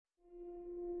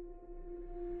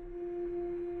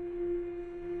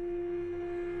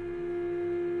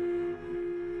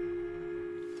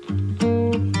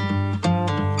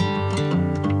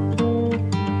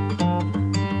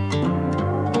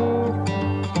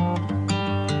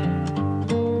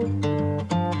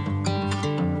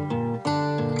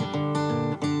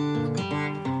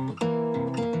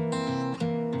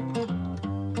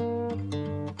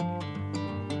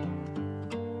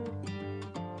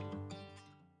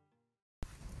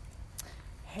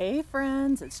Hey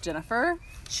friends, it's Jennifer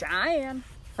Cheyenne.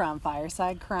 from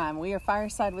Fireside Crime. We are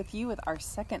Fireside with you with our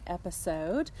second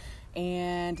episode,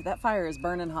 and that fire is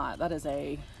burning hot. That is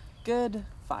a good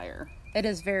fire. It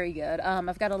is very good.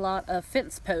 I've got a lot of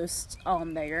fence posts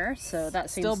on there, so that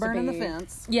seems Still to burning be... the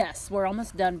fence. Yes, we're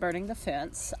almost done burning the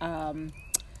fence.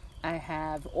 I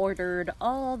have ordered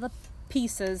all the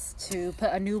pieces to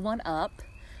put a new one up,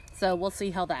 so we'll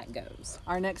see how that goes.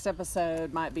 Our next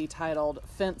episode might be titled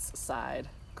Fence Side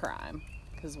Crime,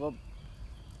 because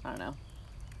I don't know.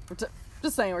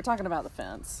 Just saying, we're talking about the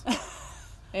fence.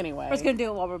 Anyway. We're just going to do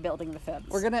it while we're building the fence.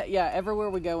 We're going to, everywhere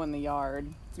we go in the yard,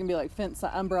 it's going to be like fence,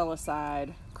 umbrella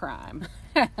side crime.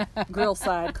 Grill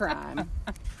side crime.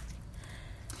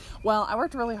 Well, I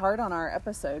worked really hard on our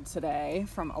episode today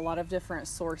from a lot of different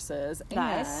sources.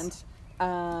 Nice.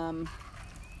 And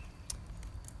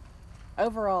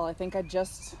overall, I think I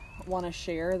just want to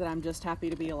share that I'm just happy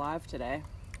to be alive today.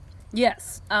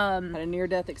 Yes. Had a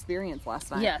near-death experience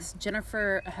last night. Yes,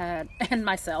 Jennifer had, and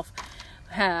myself,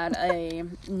 had a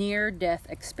near-death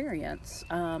experience.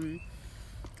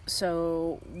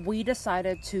 So we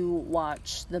decided to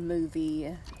watch the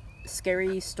movie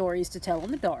Scary Stories to Tell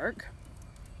in the Dark.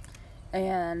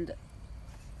 And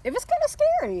it was kind of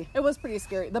scary. It was pretty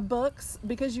scary. The books,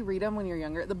 because you read them when you're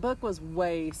younger, the book was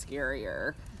way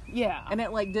scarier. Yeah. And it,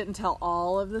 didn't tell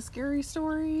all of the scary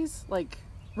stories.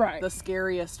 Right. The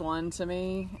scariest one to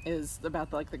me is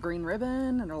about, the green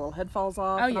ribbon and her little head falls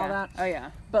off Oh, and yeah. all that. Oh,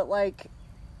 yeah. But,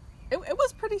 it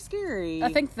was pretty scary.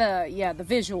 I think the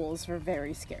visuals were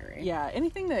very scary. Yeah,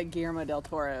 anything that Guillermo del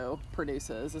Toro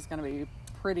produces is going to be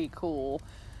pretty cool.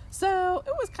 So,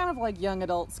 it was kind of young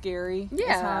adult scary. Yeah.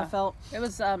 That's how I felt. It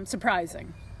was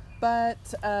surprising. But,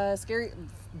 scary,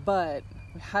 but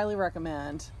we highly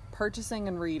recommend purchasing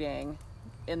and reading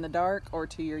in the dark or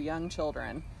to your young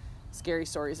children Scary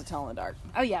Stories to Tell in the Dark.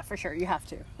 Oh, yeah, for sure. You have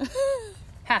to.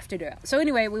 Have to do it. So,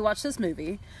 anyway, we watched this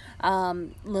movie.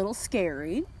 Little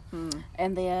scary.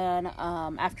 And then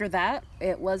after that,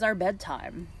 it was our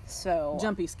bedtime. So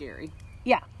Jumpy scary.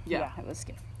 Yeah, Yeah. it was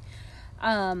scary.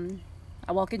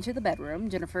 I walk into the bedroom.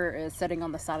 Jennifer is sitting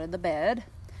on the side of the bed,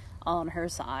 on her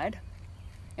side,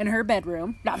 in her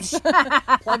bedroom. No,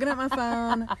 Plugging up my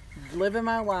phone, living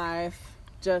my life,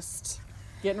 just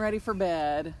getting ready for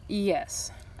bed.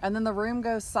 Yes. And then the room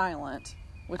goes silent,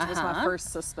 which was my Uh-huh.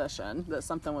 first suspicion that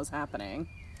something was happening.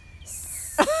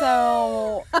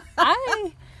 So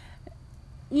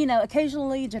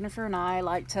occasionally Jennifer and I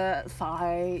like to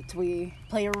fight. We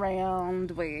play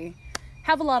around. We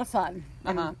have a lot of fun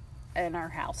in our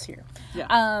house here.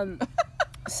 Yeah.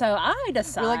 So I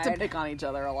decide... We like to pick on each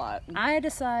other a lot. I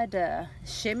decide to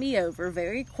shimmy over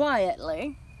very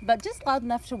quietly, but just loud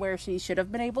enough to where she should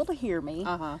have been able to hear me,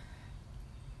 Uh-huh.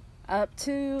 up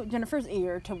to Jennifer's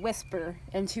ear to whisper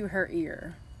into her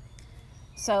ear.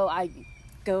 So I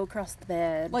go across the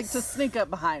bed. To sneak up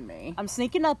behind me. I'm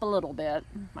sneaking up a little bit,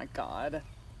 My God.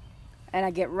 and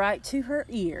I get right to her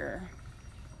ear.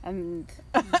 And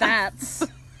that's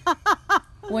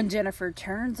when Jennifer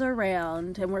turns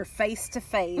around and we're face to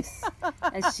face,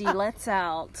 and she lets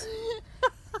out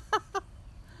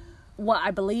what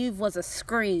I believe was a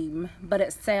scream, but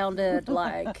it sounded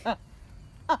like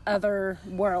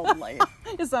otherworldly.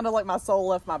 It sounded like my soul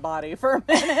left my body for a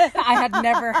minute. I had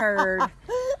never heard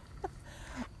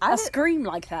I a scream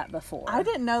like that before. I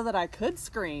didn't know that I could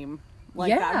scream like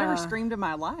that. I've never Yeah. screamed in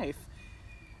my life.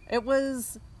 It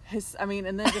was, and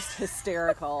then just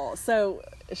hysterical. So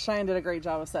Cheyenne did a great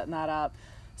job of setting that up.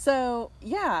 So,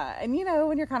 yeah. And,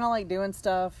 when you're kind of doing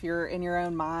stuff, you're in your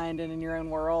own mind and in your own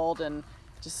world and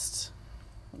just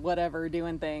whatever,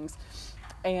 doing things.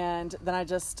 And then I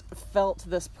just felt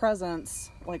this presence,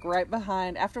 right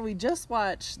behind. After we just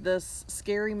watched this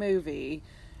scary movie,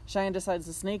 Cheyenne decides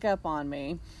to sneak up on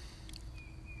me.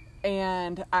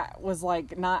 And I was I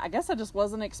guess I just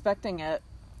wasn't expecting it.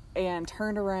 And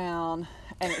turned around,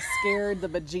 and it scared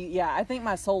the yeah, I think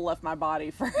my soul left my body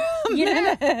for a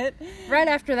minute. Right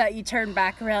after that, you turned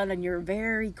back around and you're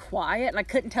very quiet, and I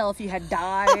couldn't tell if you had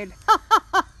died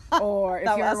or if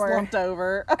you I were slumped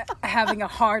over. having a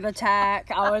heart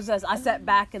attack. I sat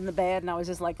back in the bed and I was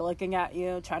just looking at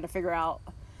you, trying to figure out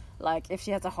if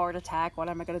she has a heart attack, what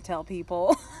am I going to tell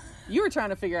people? You were trying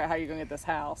to figure out how you're going to get this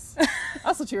house.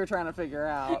 That's what you were trying to figure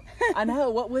out. I know.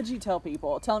 What would you tell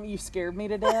people? Tell them you scared me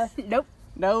to death? Nope.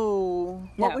 No.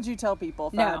 What No. would you tell people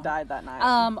if I No. had died that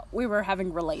night? We were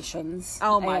having relations.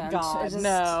 Oh my and God. it just-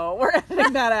 No. We're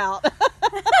editing that out.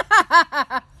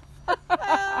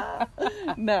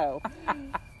 No.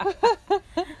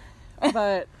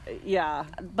 But, yeah.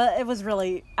 But it was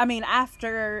really,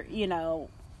 after,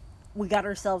 we got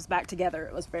ourselves back together,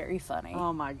 it was very funny.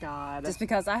 Oh my God. Just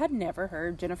because I had never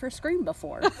heard Jennifer scream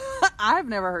before. I've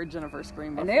never heard Jennifer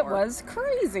scream before. And it was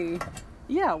crazy.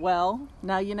 Yeah, well,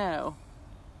 now you know.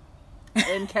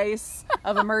 In case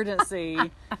of emergency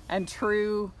and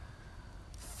true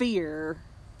fear,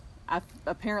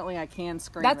 apparently I can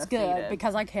scream. That's if good, needed.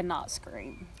 because I cannot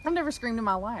scream. I've never screamed in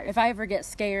my life. If I ever get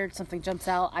scared, something jumps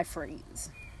out, I freeze.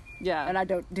 Yeah. And I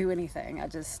don't do anything.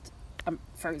 I'm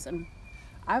frozen.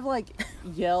 I've like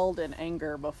yelled in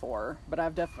anger before, but I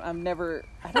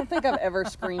don't think I've ever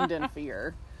screamed in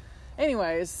fear.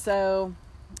 Anyways, so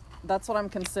that's what I'm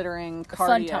considering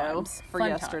Fun cardio times. for Fun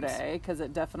yesterday, because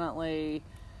it definitely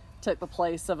took the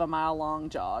place of a mile-long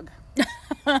jog.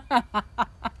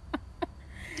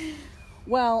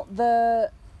 Well,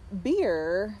 the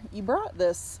beer, you brought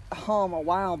this home a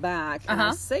while back, and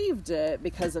I saved it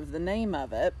because of the name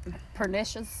of it.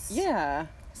 Pernicious. Yeah.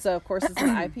 So, of course, it's an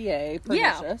IPA,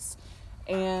 Pernicious.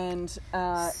 And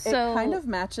it kind of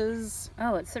matches...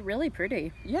 Oh, it's really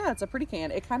pretty. Yeah, it's a pretty can.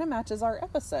 It kind of matches our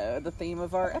episode, the theme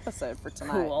of our episode for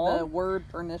tonight. Cool. The word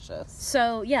pernicious.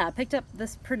 So, yeah, I picked up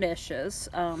this Pernicious.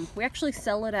 We actually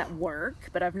sell it at work,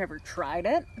 but I've never tried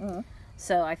it.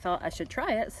 So I thought I should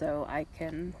try it so I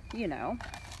can,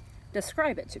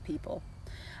 describe it to people.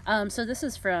 So this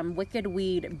is from Wicked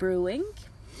Weed Brewing.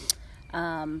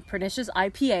 Pernicious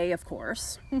IPA, of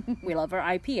course. We love our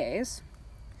IPAs.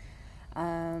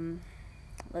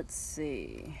 Let's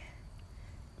see.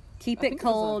 Keep it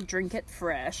cold, drink it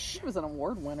fresh. It was an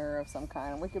award winner of some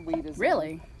kind. Wicked Weed is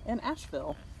really in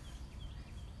Asheville.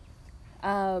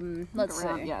 Let's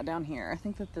see. Yeah, down here. I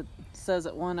think that it says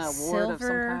it won an award Silver of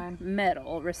some kind.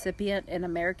 medal recipient in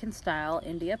American Style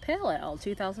India Pale Ale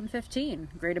 2015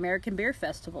 Great American Beer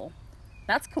Festival.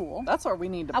 That's cool. That's where we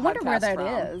need to. I wonder where that from.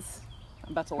 is.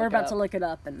 I'm about to. We're about to look it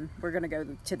up, and we're gonna go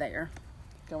to there.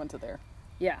 Go into there.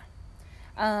 Yeah.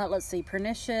 Let's see.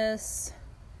 Pernicious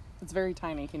It's very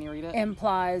tiny. Can you read it?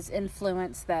 implies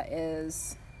influence that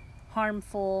is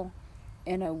harmful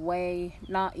in a way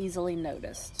not easily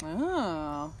noticed.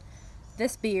 Oh.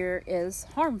 This beer is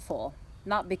harmful,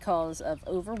 not because of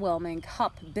overwhelming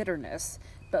hop bitterness,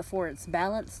 but for its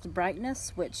balanced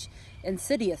brightness, which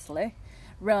insidiously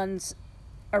ruins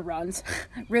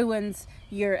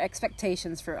your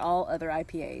expectations for all other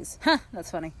IPAs. Huh,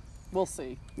 that's funny. We'll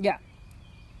see. Yeah.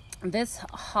 This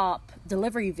hop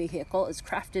delivery vehicle is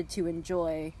crafted to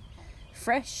enjoy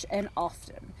fresh and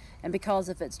often. And because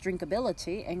of its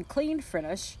drinkability and clean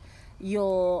finish,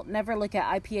 you'll never look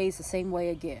at IPAs the same way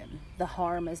again. The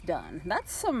harm is done.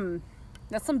 That's some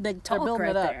big talk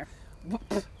right there.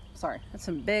 Sorry. That's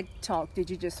some big talk. Did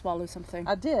you just swallow something?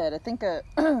 I did. I think a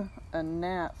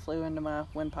gnat flew into my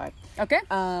windpipe. Okay.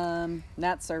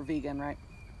 Gnats are vegan, right?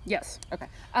 Yes. Okay.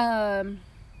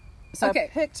 So I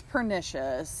picked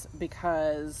Pernicious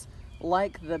because,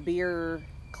 like the beer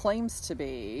claims to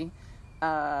be,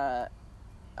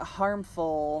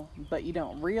 harmful, but you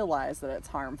don't realize that it's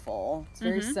harmful. It's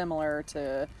very similar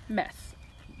to meth.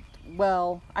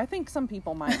 Well, I think some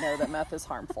people might know that meth is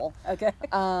harmful. Okay.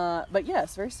 But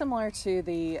yes, very similar to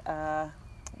the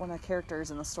one of the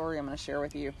characters in the story I'm going to share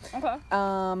with you. Okay.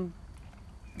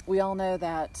 We all know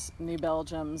that New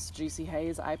Belgium's Juicy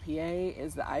Haze IPA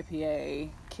is the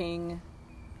king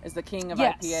of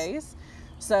IPAs.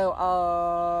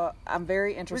 So I'm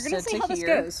very interested We're gonna see to how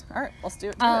hear. this goes. All right, let's do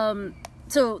it.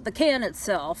 So the can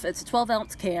itself, it's a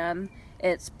 12-ounce can.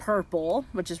 It's purple,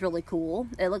 which is really cool.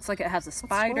 It looks like it has a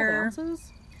spider. 12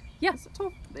 ounces? Yeah. Is it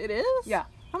 12? It is? Yeah.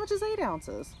 How much is 8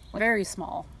 ounces? Very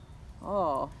small.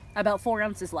 Oh, About 4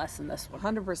 ounces less than this one.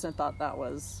 100% thought that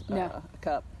was No. a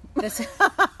cup. This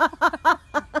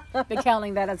been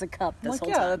counting that as a cup this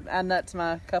whole time. And that's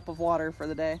my cup of water for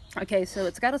the day. Okay, so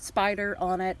it's got a spider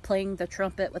on it playing the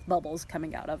trumpet with bubbles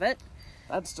coming out of it.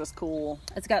 That's just cool.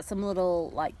 It's got some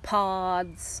little like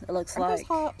pods. It looks Aren't like those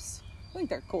hops? I think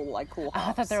they're cool, like cool hops.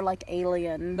 I thought they're like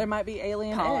alien. There might be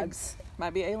alien pods. eggs.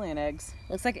 Might be alien eggs.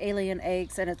 Looks like alien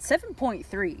eggs, and it's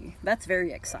 7.3. That's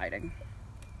very exciting.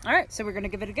 All right, so we're gonna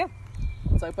give it a go.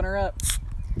 Let's open her up.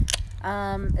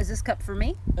 Is this cup for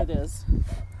me? It is.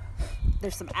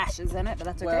 There's some ashes in it, but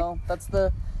that's okay. Well, that's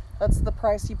the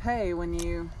price you pay when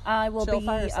you I will chill be.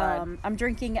 fireside. I'm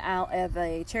drinking out of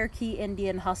a Cherokee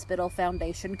Indian Hospital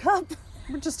Foundation cup.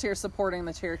 We're just here supporting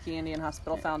the Cherokee Indian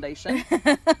Hospital Foundation.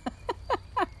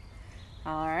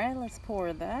 All right, let's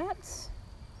pour that.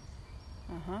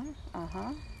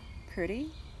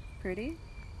 Pretty.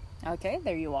 Okay,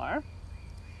 there you are.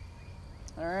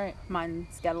 All right.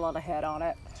 Mine's got a lot of head on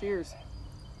it. Cheers.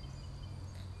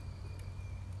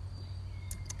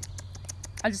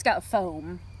 I just got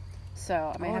foam,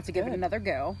 so I may have to give it good. another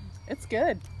go. It's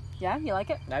good. Yeah, you like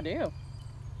it? I do.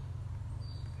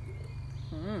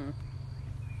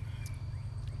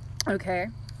 Okay.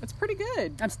 It's pretty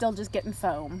good. I'm still just getting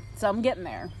foam, so I'm getting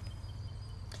there.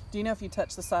 Do you know if you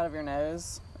touch the side of your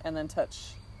nose and then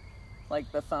touch,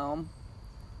 like, the foam,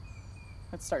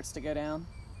 it starts to go down?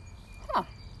 Huh.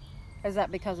 Is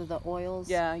that because of the oils?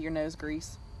 Yeah, your nose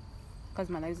grease. Because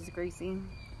my nose is greasy.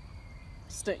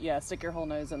 Stick your whole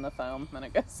nose in the foam and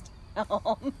it goes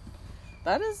down.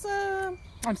 That is,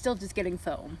 I'm still just getting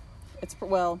foam.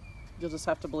 well, you'll just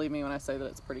have to believe me when I say that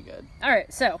it's pretty good. All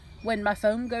right, so when my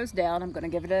foam goes down, I'm going to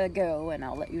give it a go, and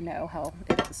I'll let you know how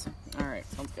it is. All right,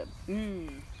 sounds good.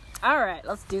 All right,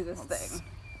 let's do this thing.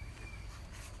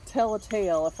 Tell a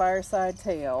tale, a fireside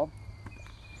tale.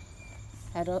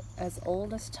 As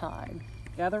old as time.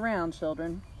 Gather round,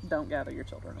 children. Don't gather your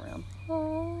children around.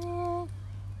 Oh.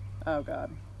 Oh, God.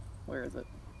 Where is it?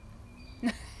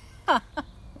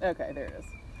 Okay, there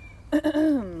it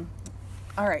is.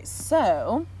 All right,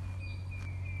 so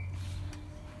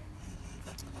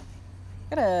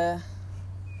got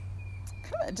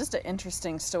just an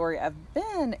interesting story. I've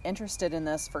been interested in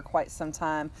this for quite some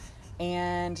time,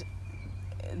 and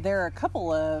there are a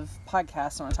couple of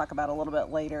podcasts I want to talk about a little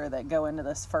bit later that go into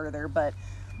this further, but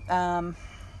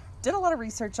did a lot of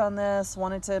research on this,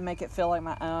 wanted to make it feel like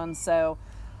my own, so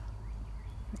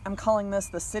I'm calling this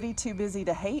The City Too Busy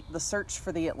to Hate, The Search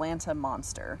for the Atlanta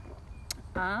Monster.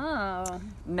 Oh.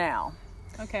 Now,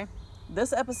 Okay.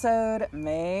 this episode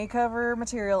may cover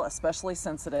material especially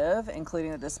sensitive,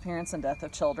 including the disappearance and death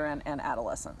of children and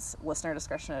adolescents. Listener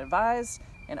discretion advised.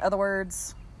 In other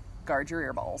words, guard your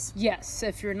earballs. Yes,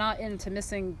 if you're not into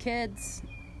missing kids,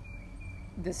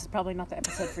 this is probably not the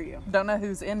episode for you. Don't know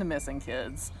who's into missing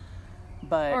kids,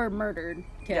 but... Or murdered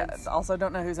kids. Yeah, also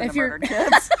don't know who's into If you're- murdered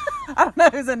kids. I don't know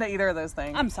who's into either of those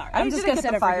things. I'm sorry. I I'm need just you to going to get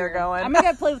set the it for fire here. going. I'm going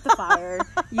to play with the fire.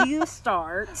 You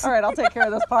start. All right, I'll take care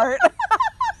of this part.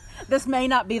 This may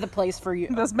not be the place for you.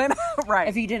 This may not... Right.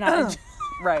 If you did not...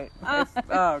 Right.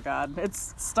 Oh, God.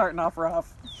 It's starting off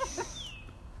rough.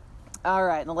 All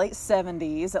right. In the late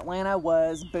 70s, Atlanta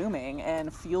was booming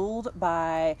and fueled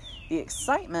by the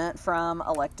excitement from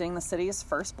electing the city's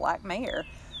first black mayor.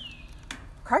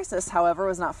 Crisis, however,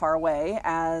 was not far away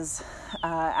as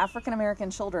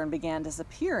African-American children began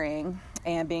disappearing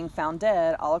and being found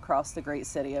dead all across the great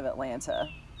city of Atlanta.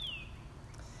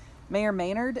 Mayor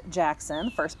Maynard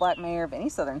Jackson, first black mayor of any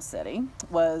southern city,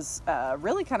 was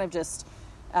really kind of just,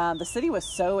 the city was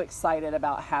so excited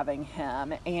about having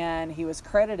him, and he was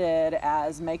credited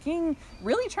as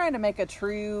really trying to make a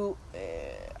true,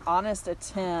 honest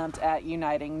attempt at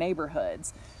uniting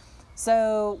neighborhoods.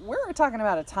 So we're talking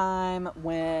about a time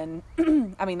when,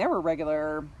 there were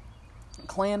regular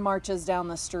Klan marches down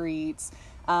the streets.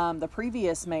 The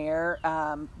previous mayor,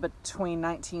 between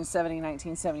 1970 and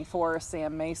 1974,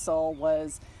 Sam Maisel,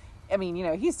 was,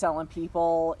 he's telling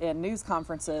people in news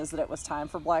conferences that it was time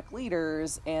for black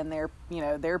leaders and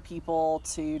their people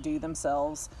to do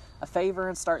themselves a favor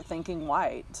and start thinking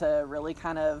white, to really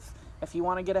kind of, if you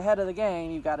want to get ahead of the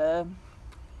game, you've got to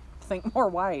think more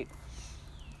white.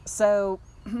 So,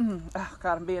 oh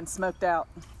God, I'm being smoked out.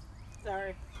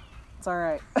 Sorry. It's all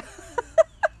right.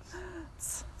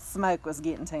 Smoke was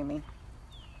getting to me.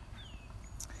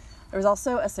 There was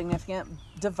also a significant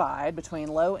divide between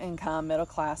low-income,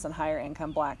 middle-class, and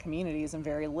higher-income black communities, and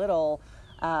very little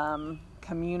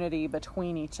community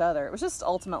between each other. It was just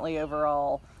ultimately,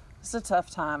 overall, just a tough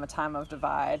time, a time of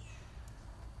divide.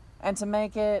 And to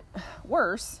make it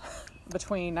worse,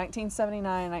 between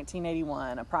 1979 and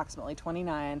 1981, approximately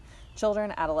 29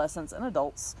 children, adolescents, and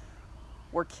adults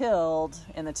were killed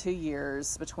in the 2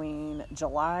 years between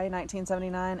July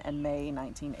 1979 and May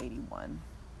 1981.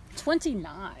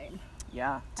 29.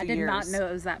 Yeah, 2 I did years. not know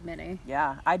it was that many.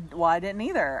 Yeah, I didn't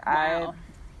either. Wow.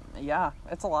 Yeah,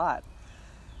 it's a lot.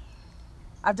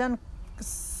 I've done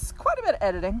quite a bit of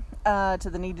editing to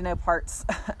the need to know parts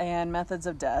and methods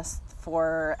of death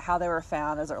for how they were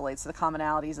found as it relates to the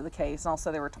commonalities of the case, and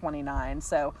also there were 29,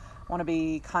 so I want to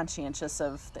be conscientious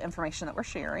of the information that we're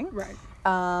sharing. Right.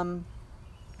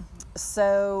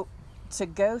 So to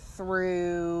go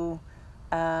through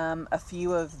a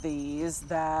few of these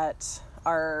that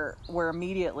were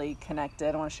immediately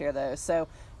connected, I want to share those. So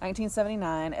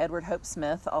 1979, Edward Hope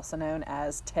Smith, also known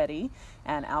as Teddy,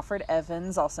 and Alfred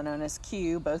Evans, also known as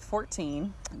Q, both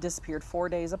 14, disappeared 4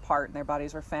 days apart, and their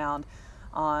bodies were found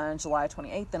on July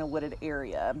 28th in a wooded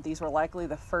area. These were likely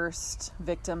the first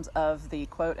victims of the,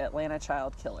 quote, Atlanta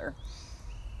child killer.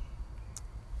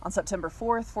 On September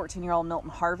 4th, 14-year-old Milton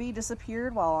Harvey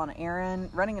disappeared while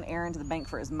running an errand to the bank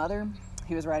for his mother.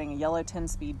 He was riding a yellow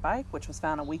 10-speed bike, which was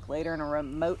found a week later in a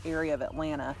remote area of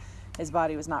Atlanta. His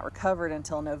body was not recovered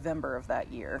until November of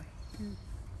that year.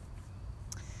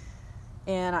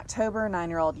 In October,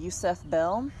 9-year-old Yusef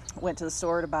Bell went to the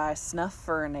store to buy snuff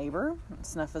for a neighbor.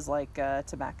 Snuff is like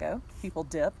tobacco. People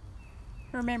dip.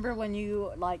 Remember when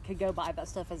you could go buy that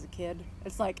stuff as a kid?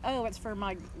 It's like, oh, it's for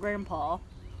my grandpa.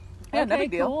 Yeah, no Okay,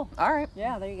 big deal. cool. All right.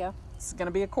 Yeah, there you go. It's going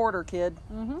to be a quarter, kid.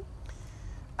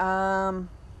 And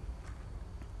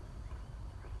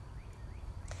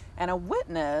a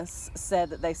witness said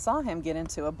that they saw him get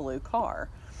into a blue car.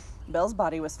 Bell's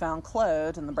body was found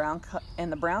clothed in the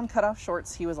brown cut-off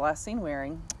shorts he was last seen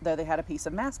wearing, though they had a piece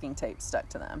of masking tape stuck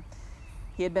to them.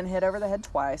 He had been hit over the head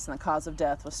twice, and the cause of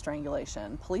death was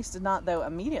strangulation. Police did not, though,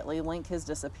 immediately link his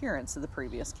disappearance to the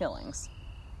previous killings.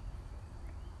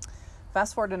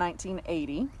 Fast forward to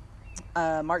 1980.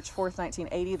 March 4th,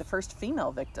 1980, the first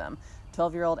female victim,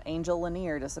 12-year-old Angel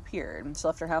Lanier, disappeared. She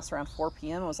left her house around 4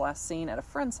 p.m. and was last seen at a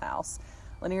friend's house.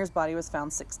 Lanier's body was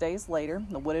found 6 days later in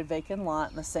the wooded vacant lot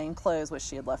in the same clothes which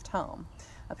she had left home.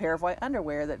 A pair of white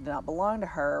underwear that did not belong to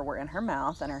her were in her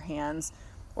mouth, and her hands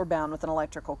were bound with an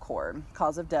electrical cord.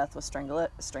 Cause of death was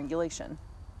strangulation.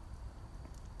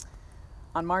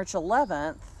 On March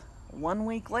 11th, 1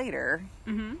 week later,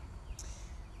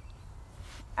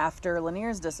 after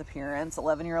Lanier's disappearance,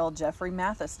 11-year-old Jeffrey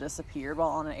Mathis disappeared while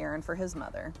on an errand for his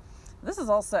mother. This is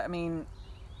also, no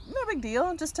big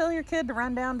deal. Just tell your kid to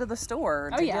run down to the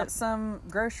store to get some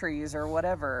groceries or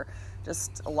whatever.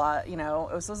 Just a lot,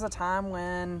 this was a time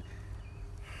when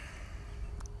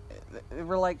we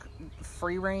were like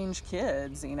free range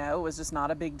kids, it was just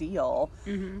not a big deal.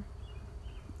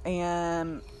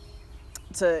 And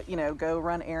to, go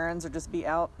run errands or just be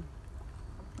out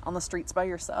on the streets by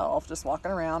yourself, just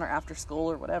walking around or after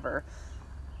school or whatever.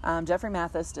 Jeffrey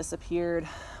Mathis disappeared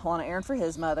while on an errand for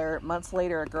his mother. Months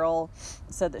later, a girl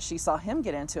said that she saw him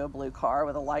get into a blue car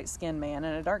with a light-skinned man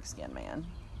and a dark-skinned man.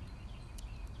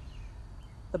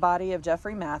 The body of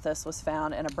Jeffrey Mathis was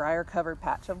found in a briar-covered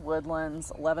patch of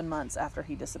woodlands 11 months after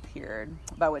he disappeared,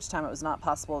 by which time it was not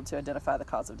possible to identify the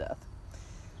cause of death.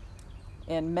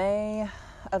 In May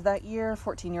of that year,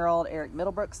 14-year-old Eric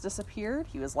Middlebrooks disappeared.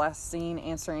 He was last seen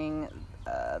answering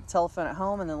the telephone at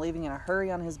home and then leaving in a hurry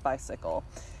on his bicycle.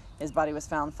 His body was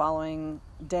found following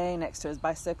day next to his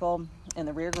bicycle in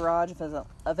the rear garage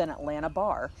of an Atlanta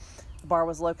bar. The bar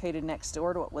was located next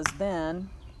door to what was then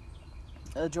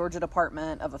the Georgia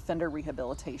Department of Offender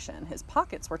Rehabilitation. His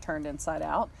pockets were turned inside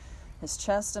out. His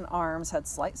chest and arms had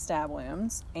slight stab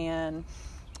wounds, and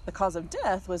the cause of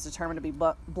death was determined to be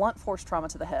blunt force trauma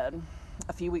to the head.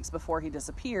 A few weeks before he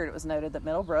disappeared, it was noted that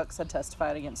Middlebrooks had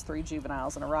testified against 3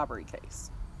 juveniles in a robbery case.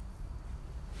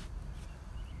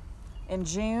 In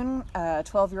June,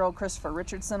 12-year-old Christopher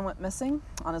Richardson went missing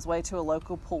on his way to a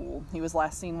local pool. He was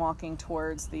last seen walking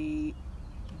towards the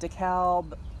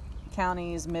DeKalb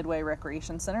County's Midway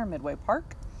Recreation Center, Midway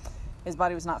Park. His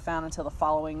body was not found until the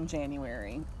following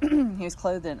January. He was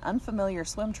clothed in unfamiliar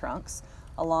swim trunks,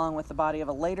 along with the body of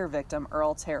a later victim,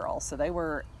 Earl Terrell. So they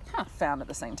were found at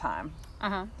the same time.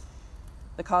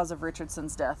 The cause of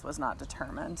Richardson's death was not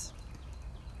determined.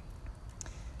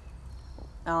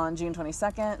 On June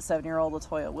 22nd, 7-year-old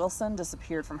Latoya Wilson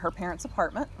disappeared from her parents'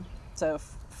 apartment. So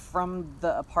from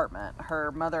the apartment,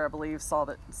 her mother, I believe,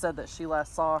 said that she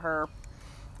last saw her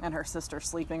and her sister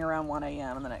sleeping around 1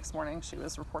 a.m. and the next morning she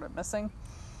was reported missing.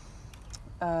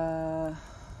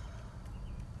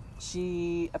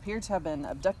 She appeared to have been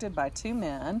abducted by 2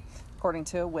 men, according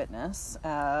to a witness,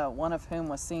 one of whom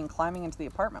was seen climbing into the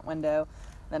apartment window,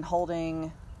 then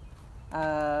holding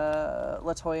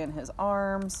Latanya in his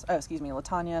arms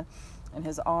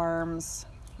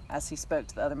as he spoke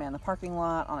to the other man in the parking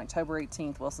lot. On October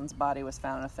 18th, Wilson's body was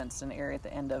found in a fenced-in area at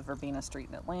the end of Verbena Street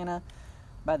in Atlanta.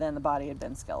 By then, the body had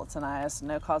been skeletonized.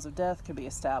 No cause of death could be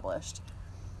established.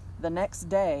 The next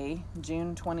day,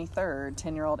 June 23rd,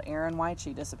 10-year-old Aaron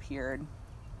Wyche disappeared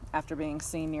after being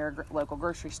seen near a local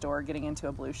grocery store getting into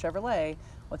a blue Chevrolet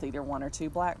with either 1 or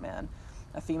 2 black men.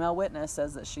 A female witness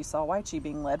says that she saw Wyche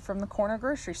being led from the corner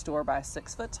grocery store by a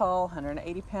 6-foot-tall,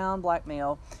 180-pound black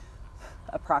male,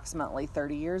 approximately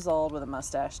 30 years old, with a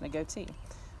mustache and a goatee.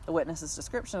 The witness's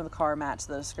description of the car matched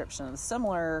the description of the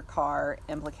similar car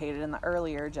implicated in the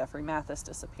earlier Jeffrey Mathis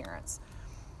disappearance.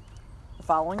 The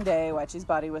following day, Wyche's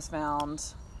body was found.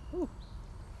 Ooh.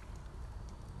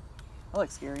 That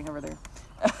looks scary over there.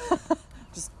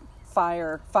 Just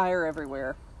fire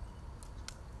everywhere.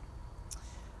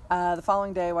 The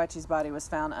following day, Wyche's body was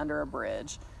found under a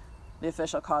bridge. The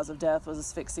official cause of death was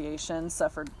asphyxiation,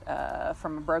 suffered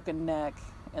from a broken neck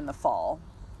in the fall.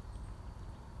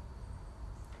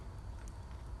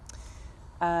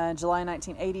 July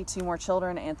 1980, 2 more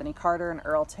children, Anthony Carter and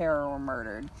Earl Terrell, were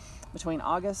murdered. Between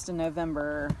August and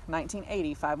November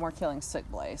 1980, 5 more killings took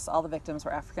place. All the victims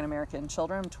were African American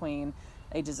children between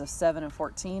ages of 7 and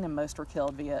 14, and most were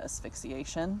killed via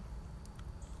asphyxiation.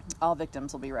 All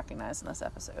victims will be recognized in this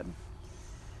episode.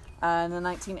 In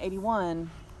 1981,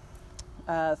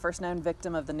 the first known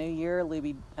victim of the new year,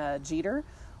 Libby Jeter,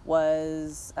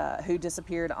 was who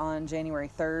disappeared on January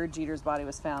 3rd. Jeter's body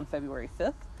was found February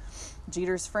 5th.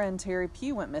 Jeter's friend Terry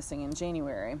Pugh went missing in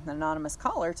January. An anonymous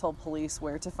caller told police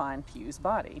where to find Pugh's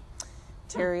body.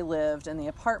 Terry lived in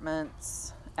the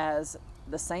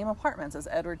same apartments as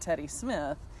Edward Teddy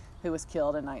Smith, who was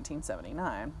killed in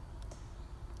 1979.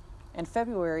 In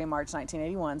February and March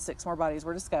 1981, 6 more bodies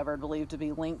were discovered, believed to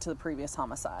be linked to the previous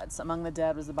homicides. Among the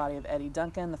dead was the body of Eddie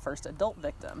Duncan, the first adult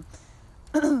victim.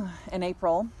 In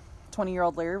April,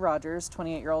 20-year-old Larry Rogers,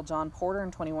 28-year-old John Porter,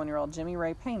 and 21-year-old Jimmy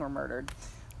Ray Payne were murdered.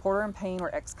 Porter and Payne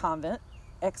were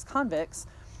ex-convicts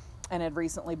and had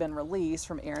recently been released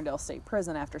from Arendelle State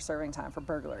Prison after serving time for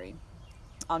burglary.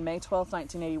 On May 12,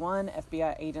 1981,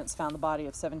 FBI agents found the body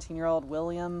of 17-year-old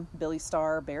William Billy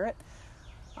Starr Barrett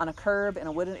on a curb in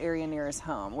a wooded area near his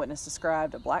home. Witness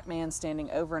described a black man standing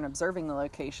over and observing the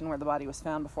location where the body was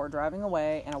found before driving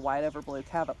away in a white over blue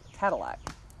Cadillac.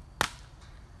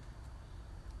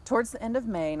 Towards the end of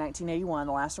May 1981,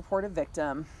 the last reported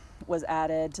victim was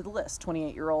added to the list,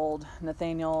 28-year-old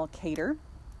Nathaniel Cater.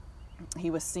 He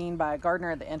was seen by a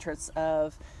gardener at the entrance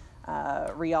of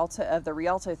the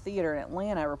Rialto Theater in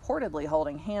Atlanta, reportedly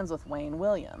holding hands with Wayne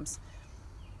Williams.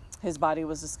 His body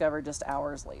was discovered just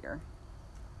hours later.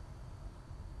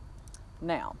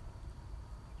 Now,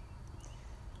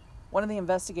 one of the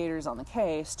investigators on the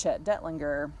case, Chet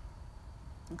Detlinger,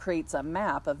 creates a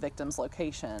map of victims'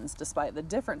 locations. Despite the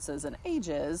differences in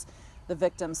ages, the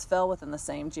victims fell within the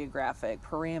same geographic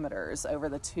parameters over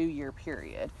the 2-year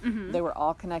period. Mm-hmm. They were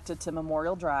all connected to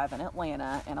Memorial Drive in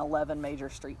Atlanta and 11 major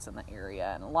streets in the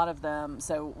area. And a lot of them,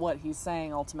 so what he's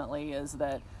saying ultimately is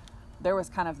that there was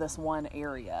kind of this one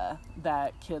area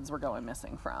that kids were going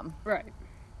missing from. Right.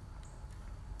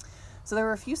 So there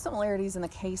were a few similarities in the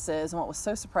cases, and what was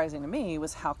so surprising to me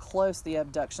was how close the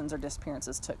abductions or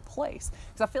disappearances took place.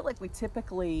 Because I feel like we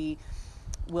typically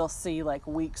will see like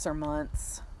weeks or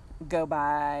months go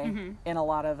by mm-hmm. in a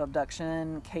lot of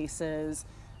abduction cases.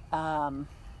 And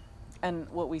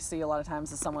what we see a lot of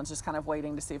times is someone's just kind of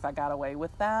waiting to see if I got away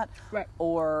with that. Right.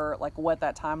 Or like what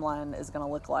that timeline is going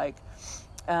to look like.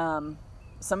 Some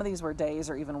of these were days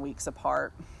or even weeks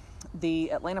apart.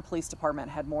 The Atlanta Police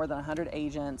Department had more than 100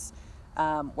 agents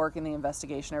working the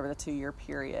investigation over the 2-year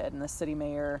period, and the city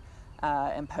mayor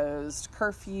imposed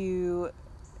curfew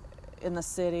in the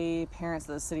city. Parents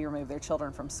of the city removed their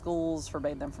children from schools,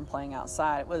 forbade them from playing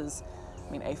outside. It was,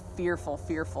 a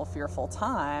fearful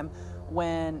time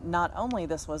when not only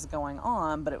this was going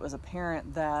on, but it was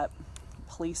apparent that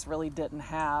police really didn't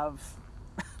have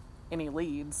any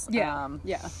leads. Yeah.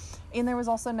 And there was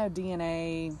also no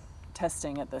DNA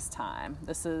testing at this time.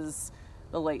 This is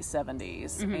the late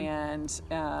 70s. Mm-hmm.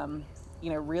 And,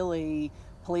 really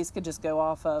police could just go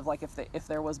off of like if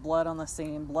there was blood on the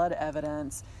scene, blood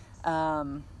evidence,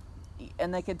 and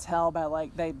they could tell by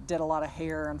like they did a lot of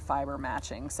hair and fiber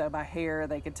matching. So by hair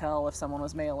they could tell if someone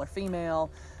was male or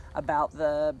female, about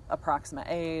the approximate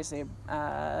age, the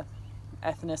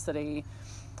ethnicity,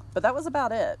 but that was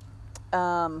about it.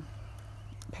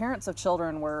 Parents of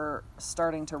children were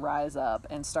starting to rise up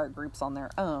and start groups on their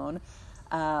own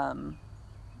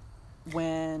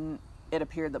when it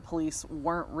appeared that police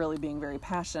weren't really being very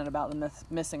passionate about the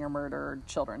missing or murdered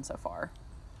children so far.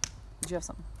 Did you have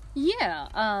something? Yeah.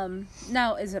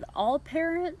 Now, is it all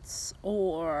parents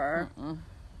or...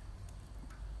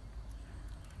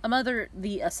 I'm under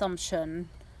the assumption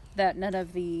that none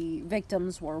of the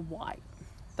victims were white.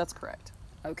 That's correct.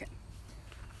 Okay.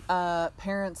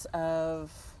 Parents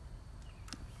of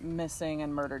missing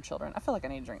and murdered children. I feel like I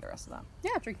need to drink the rest of that.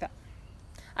 Yeah, drink that.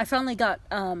 I finally got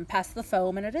past the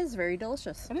foam, and it is very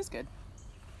delicious. It is good.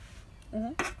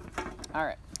 Mm-hmm. All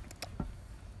right.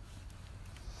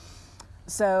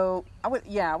 So I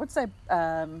would say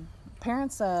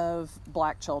parents of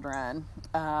black children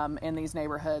in these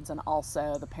neighborhoods, and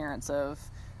also the parents of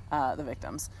the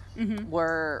victims, mm-hmm.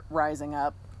 were rising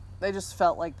up. They just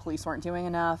felt like police weren't doing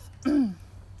enough.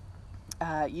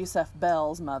 Yusef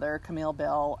Bell's mother, Camille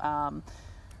Bell,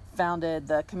 founded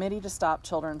the Committee to Stop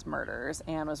Children's Murders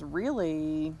and was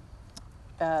really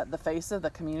the face of the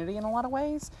community in a lot of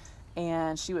ways.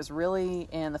 And she was really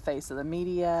in the face of the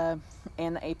media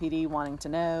and the APD wanting to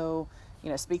know,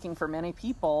 speaking for many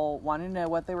people, wanting to know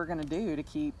what they were going to do to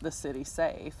keep the city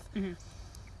safe. Mm-hmm.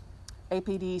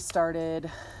 APD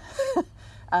started,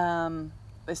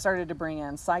 they started to bring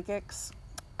in psychics,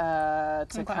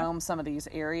 to Okay. comb some of these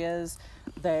areas.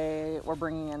 They were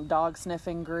bringing in dog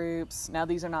sniffing groups. Now,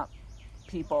 these are not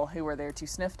people who were there to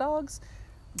sniff dogs.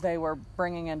 They were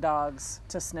bringing in dogs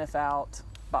to sniff out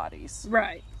bodies.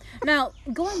 Right. Now,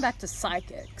 going back to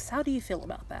psychics, how do you feel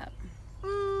about that?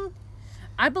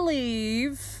 I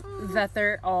believe that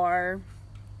there are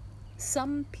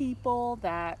some people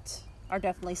that are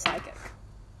definitely psychic.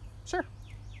 Sure.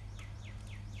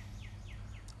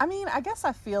 I mean, I guess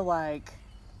I feel like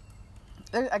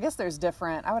I guess there's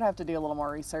different. I would have to do a little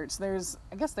more research.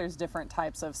 I guess there's different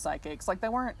types of psychics. Like, they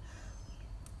weren't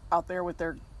out there with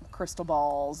their crystal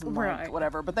balls and like Right.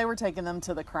 whatever, but they were taking them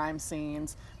to the crime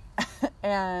scenes.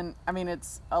 And I mean,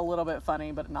 it's a little bit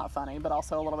funny, but not funny, but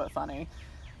also a little bit funny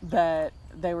that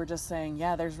they were just saying,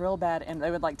 yeah, there's real bad, and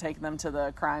they would like take them to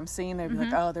the crime scene. They'd be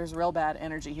like, oh, there's real bad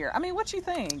energy here. I mean, what you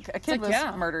think? A kid like, was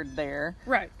yeah. murdered there.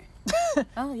 Right.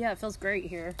 Oh, yeah, it feels great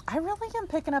here. I really am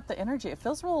picking up the energy. It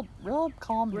feels real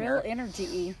calm Real here. energy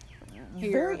here.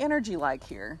 Very energy-like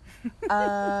here.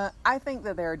 I think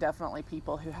that there are definitely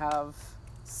people who have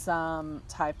some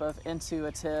type of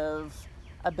intuitive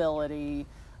ability.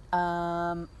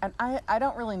 And I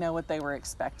don't really know what they were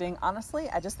expecting.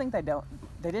 Honestly, I just think they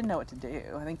didn't know what to do.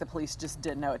 I think the police just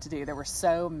didn't know what to do. There were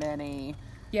so many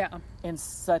Yeah. in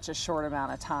such a short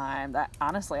amount of time that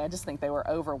honestly, I just think they were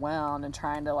overwhelmed and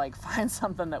trying to like find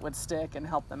something that would stick and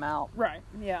help them out. Right.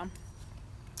 Yeah.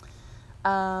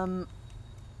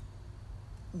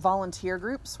 Volunteer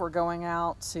groups were going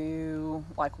out to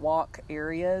like walk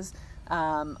areas.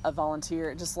 A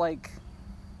volunteer, just like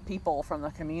people from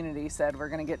the community said, we're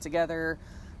going to get together,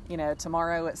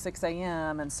 tomorrow at 6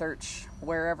 a.m. and search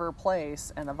wherever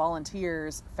place. And the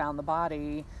volunteers found the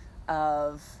body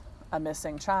of a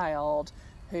missing child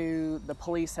who the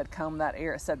police had combed that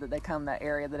area, said that they combed that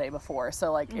area the day before.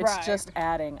 So like, it's Right. just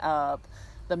adding up.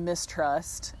 The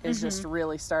mistrust is just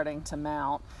really starting to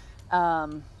mount.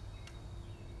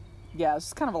 Yeah, it's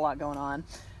just kind of a lot going on.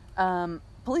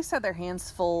 Police had their hands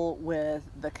full with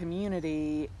the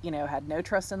community, had no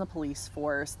trust in the police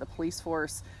force. The police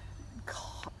force,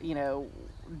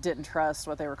 didn't trust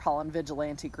what they were calling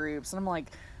vigilante groups. And I'm like,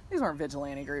 these weren't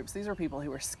vigilante groups. These were people who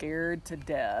were scared to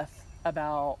death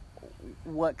about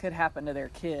what could happen to their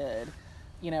kid,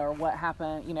 or what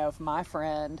happened, if my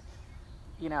friend,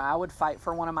 I would fight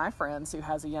for one of my friends who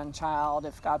has a young child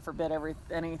if, God forbid,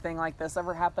 anything like this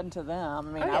ever happened to them.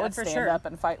 I mean, Oh, yeah, I would for stand sure. up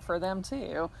and fight for them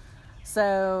too.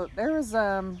 So there's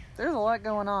a lot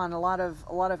going on, a lot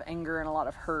of anger and a lot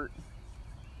of hurt.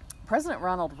 President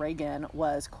Ronald Reagan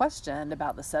was questioned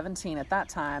about the 17 at that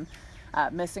time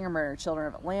missing or murdered children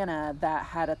of Atlanta that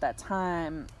had at that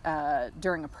time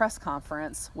during a press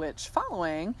conference, which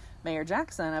following Mayor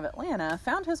Jackson of Atlanta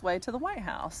found his way to the White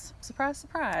House. Surprise,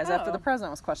 surprise, after Oh. the president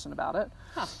was questioned about it.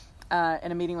 Huh.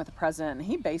 In a meeting with the president,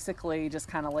 he basically just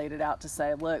kind of laid it out to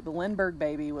say, look, the Lindbergh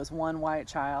baby was one white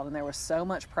child, and there was so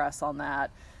much press on that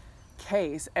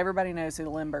case. Everybody knows who the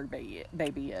Lindbergh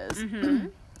baby is.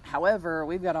 However,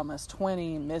 we've got almost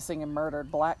 20 missing and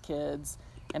murdered black kids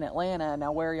in Atlanta.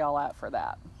 Now, where are y'all at for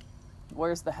that?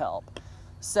 Where's the help?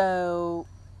 So,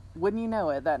 wouldn't you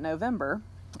know it, that November,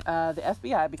 the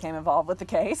FBI became involved with the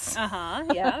case.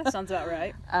 Yeah, sounds about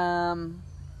right.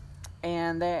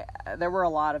 And there were a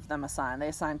lot of them assigned. They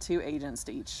assigned 2 agents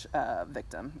to each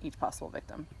victim, each possible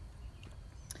victim.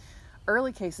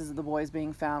 Early cases of the boys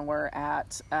being found were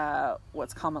at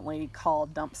what's commonly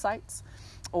called dump sites,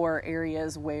 or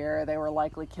areas where they were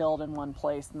likely killed in one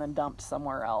place and then dumped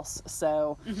somewhere else.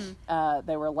 So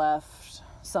they were left,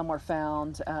 some were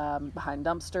found behind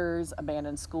dumpsters,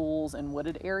 abandoned schools, and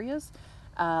wooded areas.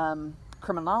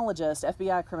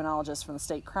 FBI criminologists from the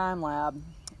State Crime Lab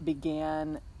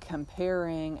began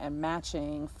comparing and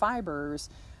matching fibers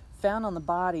found on the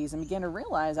bodies and began to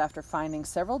realize after finding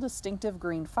several distinctive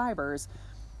green fibers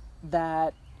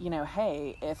that,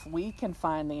 hey, if we can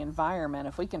find the environment,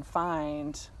 if we can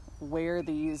find where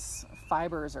these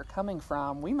fibers are coming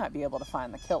from, we might be able to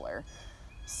find the killer.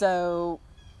 So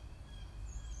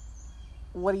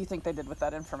what do you think they did with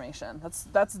that information?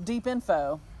 That's deep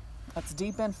info. That's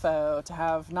deep info to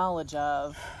have knowledge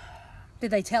of. Did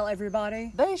they tell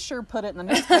everybody? They sure put it in the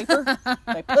newspaper.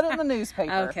 They put it in the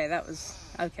newspaper. Okay, that was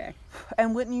okay.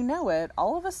 And wouldn't you know it,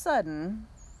 all of a sudden,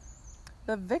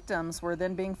 the victims were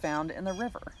then being found in the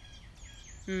river.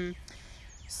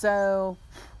 So,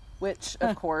 which,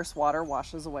 of course, water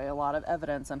washes away a lot of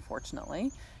evidence,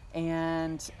 unfortunately.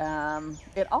 And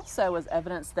it also was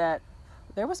evidence that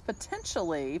there was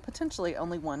potentially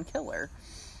only one killer.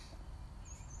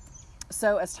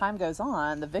 So as time goes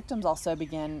on, the victims also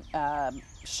began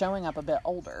showing up a bit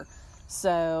older.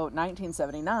 So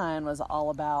 1979 was all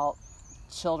about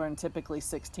children typically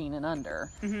 16 and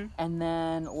under. Mm-hmm. And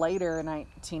then later in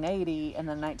 1980 and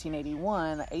then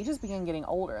 1981, the ages began getting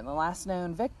older, and the last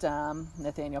known victim,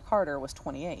 Nathaniel Carter, was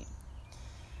 28.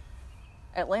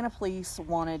 Atlanta police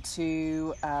wanted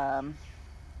to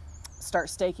start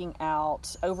staking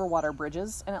out overwater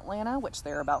bridges in Atlanta, which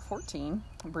there are about 14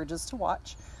 bridges to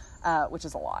watch, which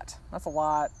is a lot. That's a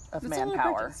lot of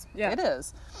manpower. Yeah. It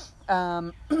is.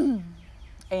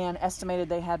 And estimated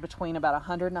they had between about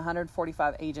 100 and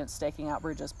 145 agents staking out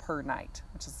bridges per night,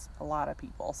 which is a lot of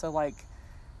people. So like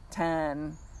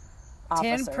 10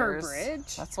 officers. 10 per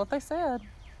bridge? That's what they said.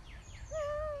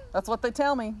 That's what they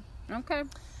tell me. Okay.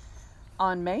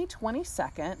 On May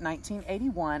 22nd,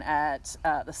 1981, at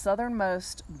the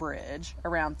southernmost bridge,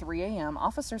 around 3 a.m.,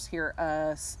 officers hear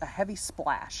a heavy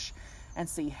splash and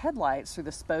see headlights through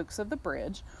the spokes of the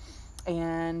bridge.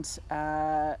 And,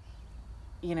 all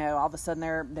of a sudden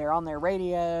they're on their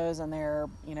radios and they're,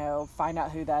 find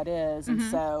out who that is. And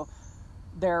so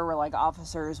there were like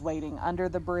officers waiting under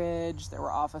the bridge. There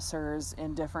were officers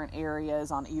in different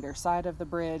areas on either side of the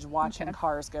bridge watching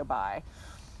cars go by.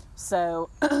 So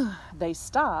they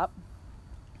stop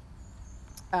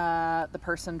the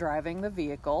person driving the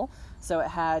vehicle. So it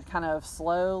had kind of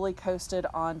slowly coasted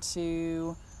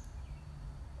onto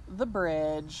the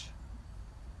bridge.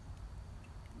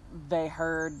 They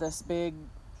heard this big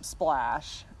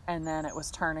splash, and then it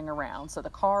was turning around. So the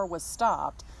car was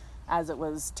stopped as it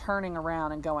was turning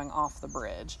around and going off the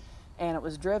bridge. And it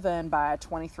was driven by a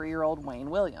 23-year-old Wayne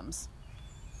Williams.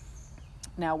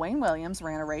 Now, Wayne Williams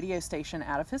ran a radio station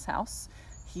out of his house.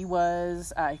 He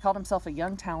called himself a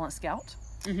young talent scout,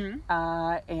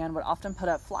 and would often put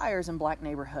up flyers in black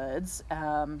neighborhoods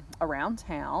around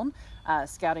town,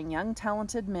 scouting young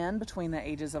talented men between the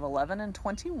ages of 11 and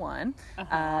 21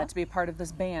 to be a part of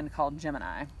this band called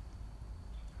Gemini.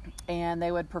 And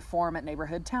they would perform at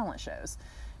neighborhood talent shows.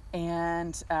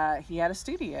 And he had a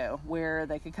studio where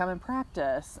they could come and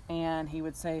practice, and he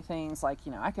would say things like,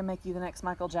 I can make you the next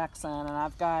Michael Jackson, and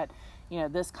I've got,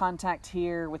 this contact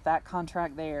here with that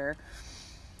contract there.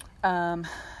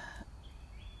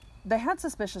 They had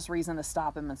suspicious reason to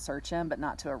stop him and search him, but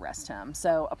not to arrest him.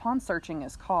 So upon searching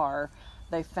his car,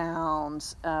 they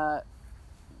found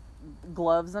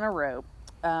gloves and a rope,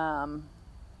 and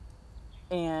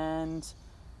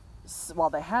while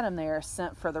they had him there,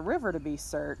 sent for the river to be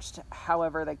searched.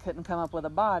 However, they couldn't come up with a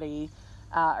body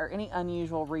or any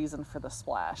unusual reason for the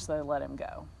splash, so they let him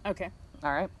go. Okay.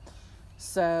 All right.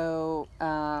 So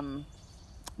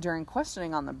during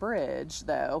questioning on the bridge,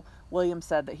 though, Williams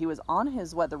said that he was on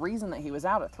his way. The reason that he was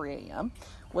out at 3 a.m.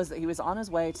 was that he was on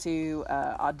his way to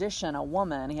audition a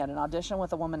woman. He had an audition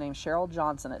with a woman named Cheryl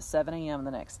Johnson at 7 a.m.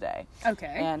 the next day.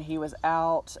 Okay. And he was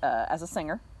out as a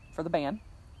singer for the band.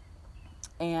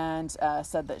 And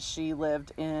said that she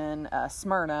lived in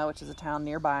Smyrna, which is a town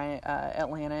nearby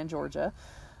Atlanta in Georgia,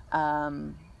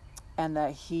 and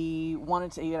that he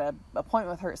had an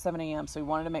appointment with her at 7 a.m., so he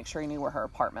wanted to make sure he knew where her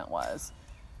apartment was.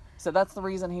 So that's the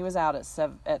reason he was out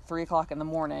at 3 o'clock in the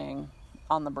morning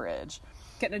on the bridge.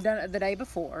 Couldn't have done it the day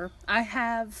before.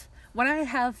 When I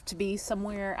have to be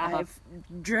somewhere, I've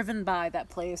driven by that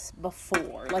place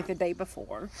before, like the day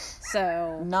before.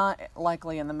 So Not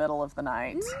likely in the middle of the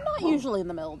night. not usually in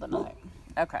the middle of the night.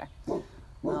 Okay.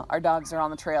 Well, our dogs are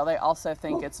on the trail. They also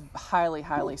think it's highly,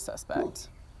 highly suspect.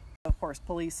 Of course,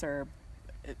 police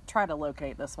try to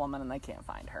locate this woman, and they can't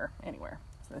find her anywhere.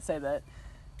 So they say that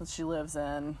she lives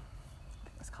in,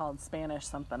 it's called Spanish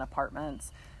something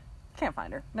apartments. Can't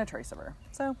find her. No trace of her.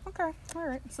 So, okay. All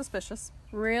right. Suspicious.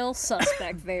 Real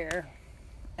suspect there.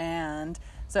 And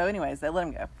so anyways, they let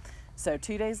him go. So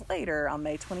 2 days later, on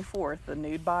May 24th, the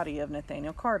nude body of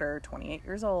Nathaniel Carter, 28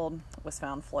 years old, was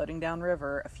found floating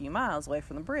downriver a few miles away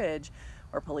from the bridge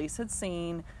where police had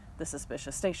seen the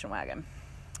suspicious station wagon.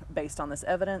 Based on this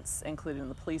evidence, including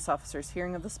the police officers'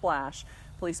 hearing of the splash,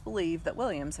 police believe that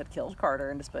Williams had killed Carter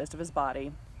and disposed of his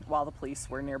body while the police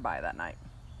were nearby that night.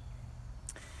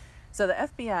 So the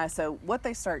FBI, what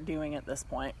they start doing at this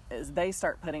point is they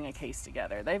start putting a case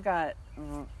together. They've got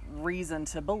reason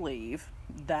to believe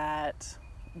that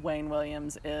Wayne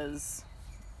Williams is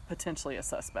potentially a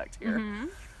suspect here. Mm-hmm.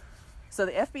 So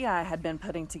the FBI had been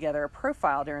putting together a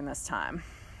profile during this time.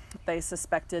 They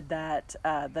suspected that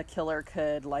the killer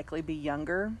could likely be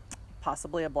younger,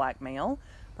 possibly a black male,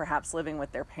 perhaps living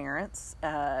with their parents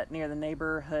near the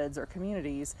neighborhoods or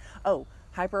communities.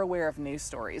 Hyper aware of news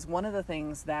stories. One of the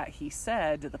things that he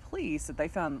said to the police that they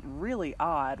found really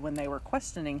odd when they were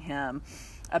questioning him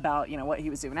about, what he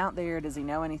was doing out there. Does he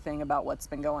know anything about what's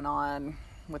been going on,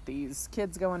 with these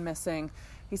kids going missing.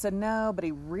 He said no, but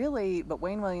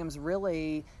Wayne Williams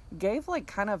really gave like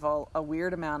kind of a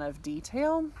weird amount of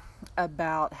detail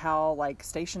about how like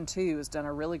Station 2 has done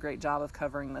a really great job of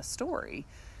covering this story.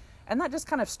 And that just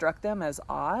kind of struck them as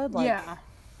odd. Like, yeah.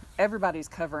 everybody's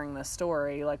covering this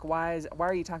story. Like, why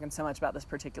are you talking so much about this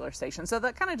particular station? So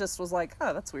that kind of just was like,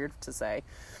 oh, that's weird to say.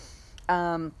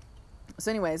 So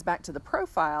anyways, back to the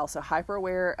profile. So hyper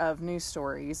aware of news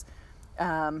stories.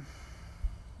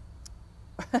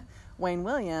 Wayne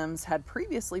Williams had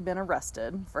previously been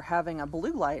arrested for having a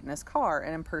blue light in his car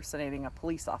and impersonating a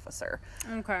police officer.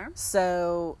 Okay.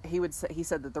 So he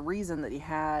said that the reason that he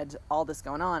had all this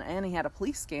going on and he had a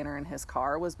police scanner in his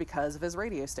car was because of his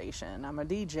radio station. I'm a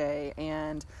DJ,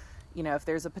 and you know, if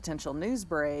there's a potential news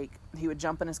break, he would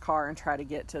jump in his car and try to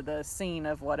get to the scene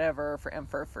of whatever for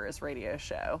info for his radio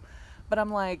show. But I'm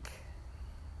like,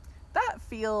 that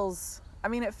feels, I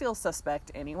mean, it feels suspect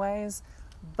anyways.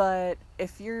 But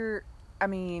if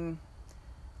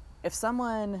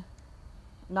someone,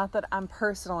 not that I'm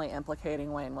personally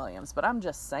implicating Wayne Williams, but I'm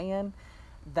just saying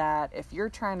that if you're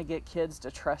trying to get kids to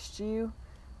trust you,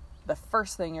 the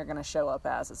first thing you're going to show up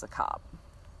as is a cop.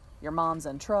 Your mom's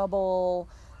in trouble,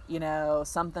 you know,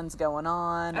 something's going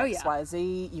on, oh, yeah.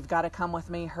 XYZ, you've got to come with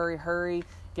me, hurry,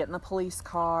 get in the police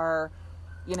car.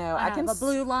 You know, I have a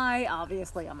blue light.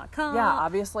 Obviously, I'm a cop. Yeah,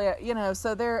 obviously, you know.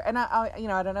 So there, and I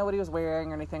don't know what he was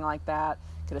wearing or anything like that.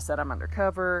 Could have said I'm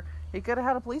undercover. He could have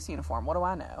had a police uniform. What do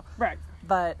I know? Right.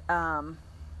 But I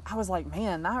was like,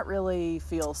 man, that really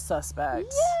feels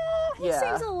suspect. Yeah, he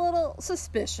seems a little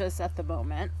suspicious at the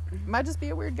moment. Might just be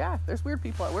a weird guy. There's weird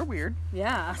people. We're weird.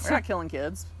 Yeah. We're not killing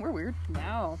kids. We're weird.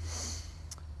 No.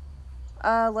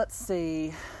 Let's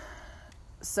see.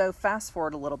 So fast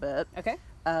forward a little bit. Okay.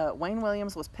 Wayne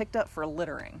Williams was picked up for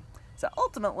littering. So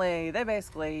ultimately, they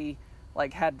basically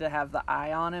like had to have the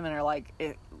eye on him and are like,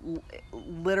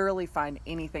 literally find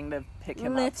anything to pick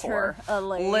him up for.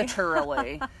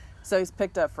 Literally. So he's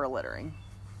picked up for littering.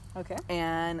 Okay.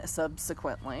 And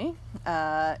subsequently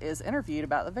is interviewed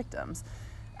about the victims.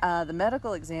 The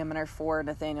medical examiner for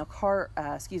Nathaniel Carter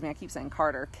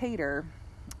Cater,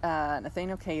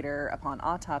 Nathaniel Cater, upon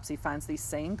autopsy, finds these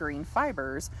same green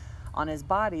fibers on his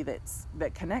body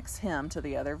that connects him to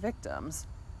the other victims.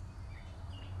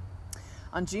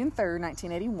 On June 3rd,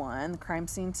 1981, the crime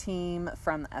scene team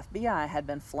from the FBI had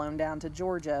been flown down to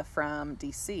Georgia from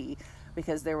D.C.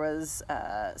 because there was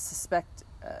a suspect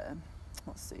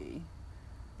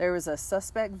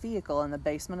vehicle in the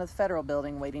basement of the federal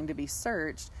building waiting to be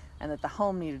searched, and that the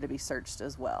home needed to be searched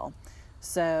as well.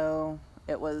 So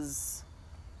it was,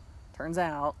 turns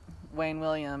out, Wayne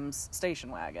Williams'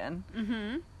 station wagon.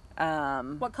 Mm-hmm.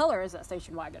 What color is that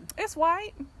station wagon? It's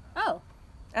white. Oh.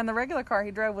 And the regular car he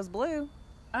drove was blue.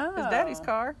 Oh. His daddy's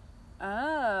car.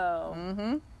 Oh.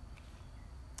 Mm-hmm.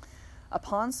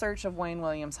 Upon search of Wayne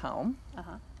Williams' home,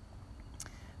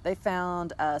 they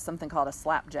found something called a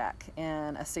slapjack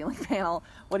in a ceiling panel.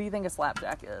 What do you think a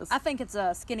slapjack is? I think it's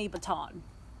a skinny baton.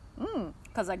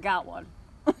 Because I got one.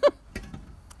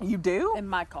 You do? In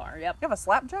my car, yep. You have a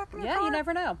slapjack in your car? You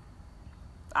never know.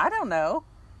 I don't know.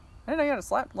 I didn't know you had a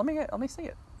slap. Let me see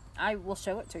it. I will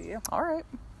show it to you. All right.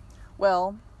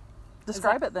 Well,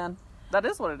 describe it then. That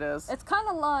is what it is. It's kind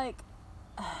of like,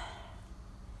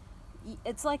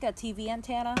 it's like a TV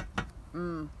antenna.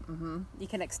 Mm-hmm. You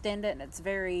can extend it, and it's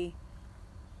very,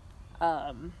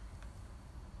 it's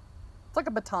like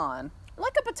a baton.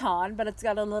 Like a baton, but it's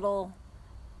got a little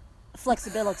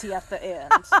flexibility at the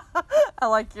end. I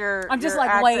like your. I'm just your like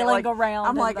accent. wailing around.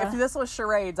 I'm like, if this was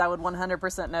charades, I would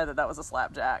 100% know that was a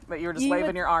slapjack. That you were just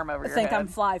waving your arm over your head. I think I'm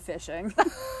fly fishing.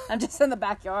 I'm just in the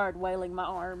backyard wailing my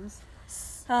arms.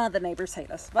 The neighbors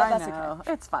hate us, but that's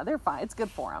okay. It's fine. They're fine. It's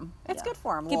good for them. It's good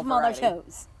for them. Keep them on their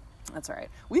toes. That's all right.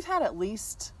 We've had at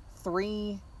least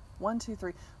 4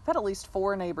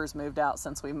 neighbors moved out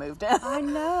since we moved in. I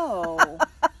know.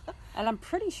 And I'm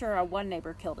pretty sure one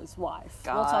neighbor killed his wife.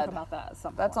 God. We'll talk about that at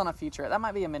some point. That's on a future. That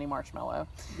might be a mini marshmallow.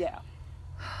 Yeah.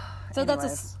 So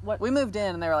anyways, what we moved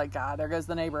in and they were like, God, there goes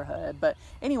the neighborhood. But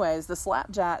anyways, the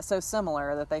slapjack, so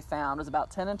similar, that they found was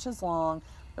about 10 inches long.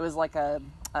 It was like a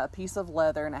piece of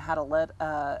leather, and it had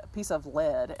a piece of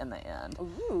lead in the end.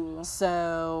 Ooh.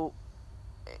 So,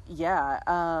 yeah,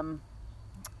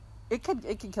 it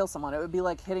could kill someone. It would be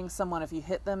like hitting someone if you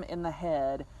hit them in the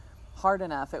head hard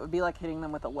enough. It would be like hitting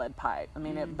them with a lead pipe. I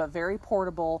mean, but very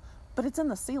portable. But it's in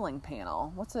the ceiling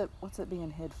panel. What's it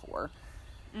being hid for?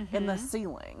 Mm-hmm. In the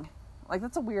ceiling. Like,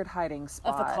 that's a weird hiding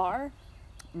spot. Of the car?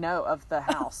 No, of the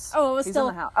house. Oh, it was He's still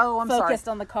in the house. Oh, I'm focused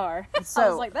sorry. on the car. So, I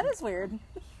was like, that is weird.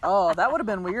 Oh, that would have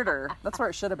been weirder. That's where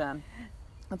it should have been.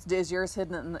 Is yours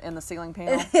hidden in the ceiling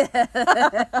panel?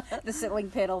 The ceiling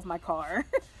panel of my car.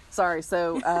 Sorry.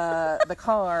 So the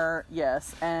car,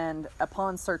 yes, and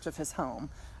upon search of his home,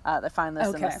 they find this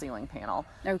in the Okay. ceiling panel.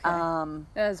 Okay.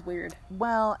 That is weird.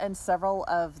 Well, and several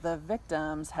of the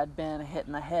victims had been hit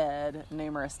in the head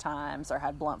numerous times or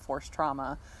had blunt force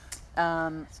trauma.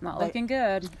 It's not looking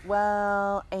good.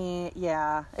 Well, and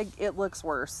yeah, it looks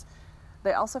worse.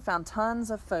 They also found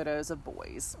tons of photos of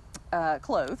boys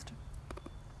clothed.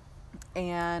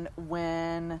 And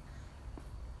when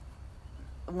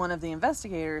one of the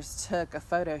investigators took a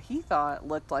photo he thought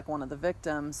looked like one of the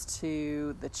victims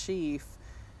to the chief,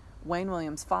 Wayne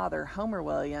Williams' father, Homer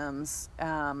Williams,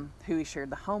 who he shared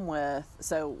the home with.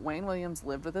 So Wayne Williams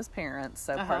lived with his parents.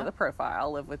 So part of the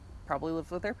profile probably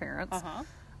lived with their parents.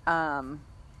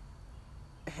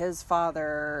 His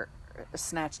father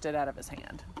snatched it out of his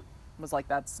hand. Was like,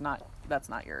 that's not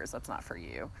yours. That's not for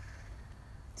you.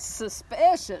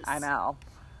 Suspicious. I know.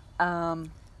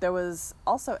 There was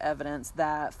also evidence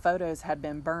that photos had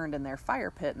been burned in their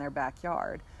fire pit in their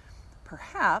backyard.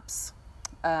 Perhaps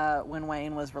when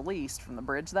Wayne was released from the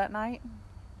bridge that night.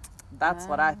 That's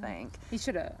what I think. He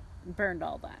should have burned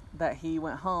all that. That he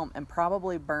went home and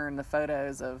probably burned the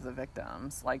photos of the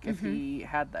victims. Like if he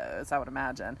had those, I would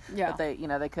imagine. Yeah.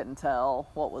 But they couldn't tell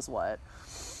what was what.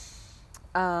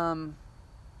 The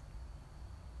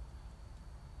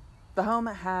home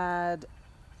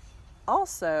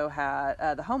also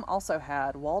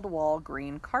had wall-to-wall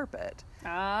green carpet.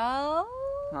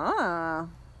 Oh.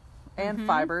 And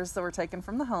fibers that were taken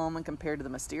from the home and compared to the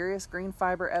mysterious green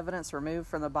fiber evidence removed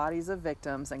from the bodies of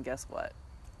victims. And guess what?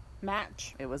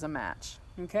 Match. It was a match.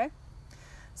 Okay.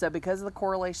 So because of the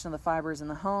correlation of the fibers in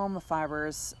the home, the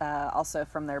fibers also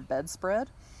from their bedspread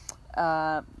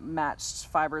matched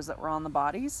fibers that were on the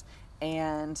bodies,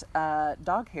 and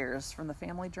dog hairs from the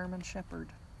family German Shepherd.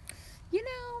 You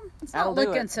know, it's That'll not do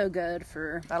looking it. so good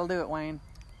for... That'll do it, Wayne.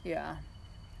 Yeah.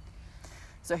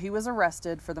 So he was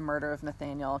arrested for the murder of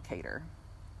Nathaniel Cater.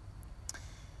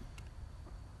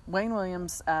 Wayne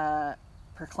Williams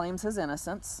proclaims his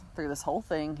innocence through this whole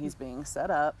thing. He's being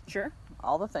set up. Sure.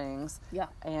 All the things. Yeah.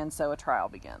 And so a trial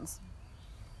begins.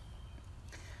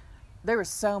 There was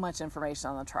so much information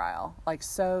on the trial. Like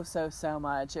so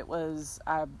much. It was,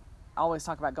 I always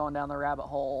talk about going down the rabbit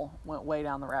hole, went way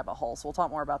down the rabbit hole. So we'll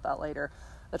talk more about that later.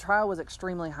 The trial was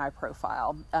extremely high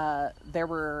profile. There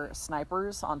were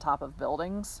snipers on top of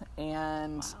buildings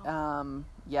and,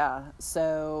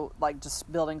 so like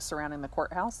just buildings surrounding the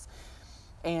courthouse.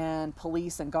 And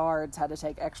police and guards had to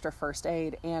take extra first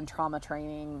aid and trauma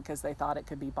training because they thought it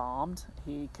could be bombed.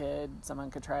 Someone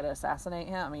could try to assassinate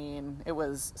him. I mean, it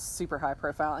was super high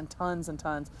profile and tons.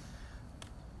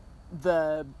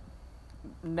 The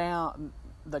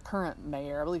current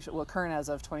mayor, I believe, current as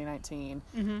of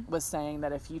 2019, was saying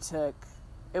that if you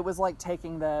it was like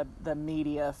taking the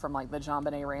media from like the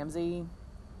JonBenet Ramsey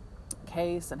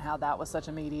case and how that was such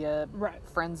a media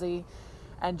frenzy,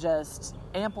 and just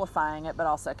amplifying it, but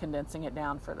also condensing it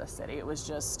down for the city. It was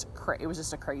just it was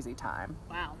just a crazy time.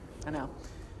 Wow. I know.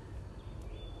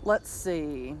 Let's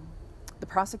see. The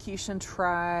prosecution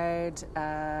tried.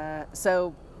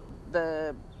 So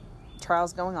the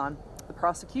trial's going on. The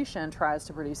prosecution tries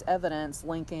to produce evidence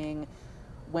linking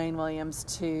Wayne Williams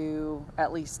to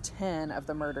at least 10 of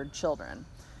the murdered children.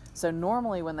 So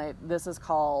normally this is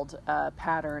called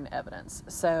pattern evidence.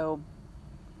 So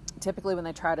typically when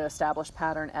they try to establish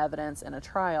pattern evidence in a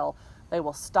trial, they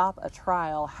will stop a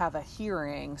trial, have a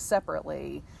hearing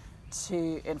separately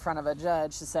in front of a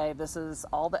judge to say, this is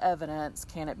all the evidence,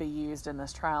 can it be used in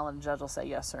this trial? And the judge will say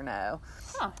yes or no.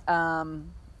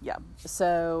 Yeah.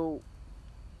 So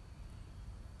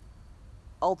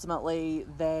ultimately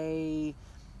they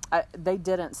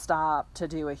didn't stop to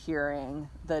do a hearing.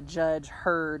 The judge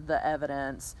heard the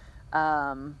evidence,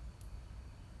 and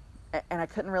I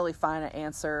couldn't really find an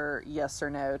answer, yes or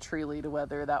no, truly, to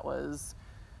whether that was,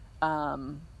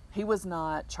 he was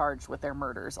not charged with their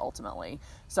murders ultimately.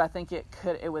 So I think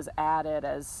it was added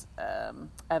as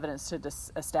evidence to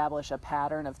establish a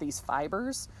pattern of these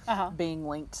fibers being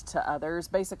linked to others,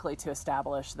 basically to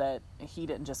establish that he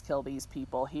didn't just kill these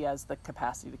people, he has the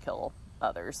capacity to kill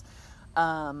others.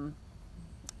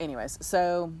 Anyways,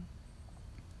 so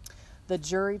the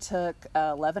jury took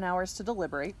 11 hours to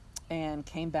deliberate and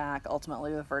came back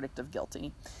ultimately with a verdict of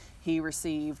guilty. He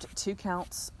received 2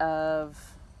 counts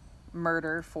of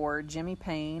murder for Jimmy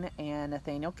Payne and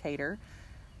Nathaniel Cater,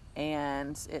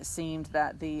 and it seemed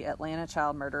that the Atlanta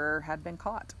child murderer had been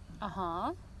caught.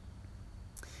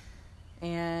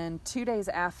 And 2 days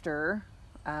after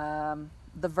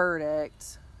the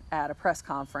verdict, at a press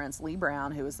conference, Lee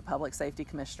Brown, who was the public safety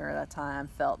commissioner at that time,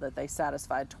 felt that they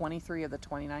satisfied 23 of the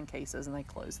 29 cases, and they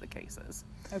closed the cases.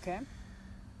 Okay.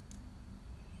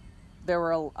 There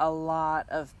were a lot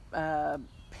of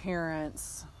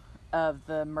parents of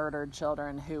the murdered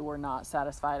children who were not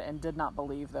satisfied and did not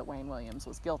believe that Wayne Williams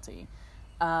was guilty.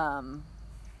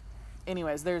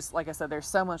 Anyways, there's, like I said, there's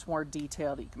so much more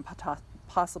detail that you can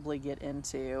possibly get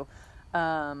into.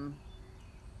 Why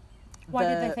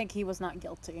did they think he was not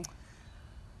guilty?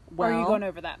 Well, or are you going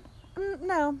over that?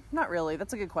 No, not really.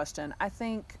 That's a good question. I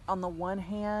think on the one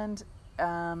hand,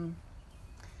 I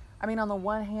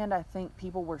think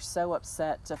people were so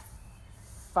upset to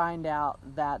find out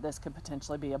that this could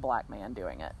potentially be a black man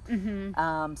doing it.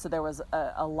 Mm-hmm. So there was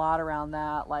a lot around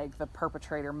that, like the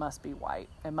perpetrator must be white.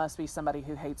 It must be somebody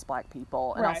who hates black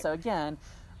people. And right. also, again,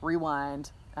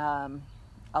 rewind,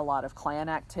 a lot of Klan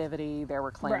activity. There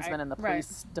were Klansmen right. in the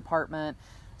police department.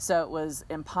 So it was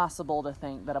impossible to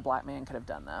think that a black man could have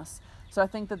done this. So I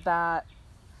think that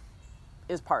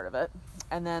is part of it.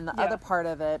 And then the other part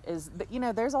of it is that,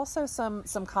 there's also some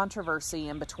controversy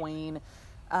in between,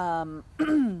 for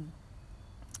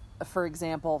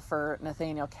example, for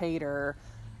Nathaniel Cater,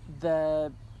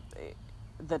 the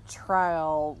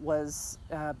trial was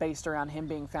based around him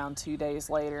being found 2 days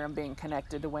later and being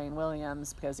connected to Wayne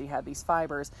Williams because he had these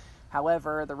fibers.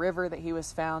 However, the river that he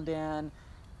was found in,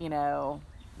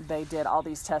 they did all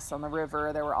these tests on the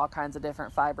river. There were all kinds of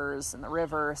different fibers in the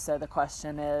river. So the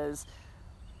question is,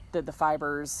 did the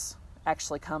fibers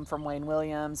actually come from Wayne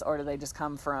Williams, or did they just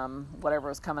come from whatever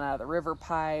was coming out of the river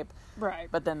pipe? Right.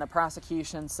 But then the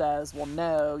prosecution says, well,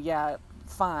 no, yeah,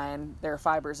 fine, there are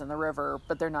fibers in the river,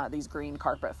 but they're not these green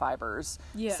carpet fibers.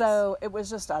 Yes. So it was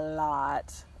just a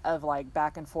lot of like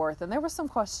back and forth, and there was some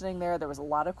questioning there. There was a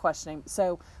lot of questioning.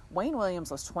 So Wayne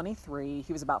Williams was 23.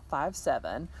 He was about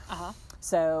 5'7". Uh-huh.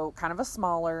 So kind of a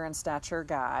smaller in stature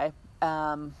guy.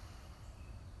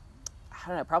 I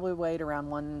don't know, probably weighed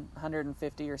around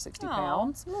 150 or 60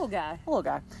 pounds. Little guy. A little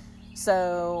guy.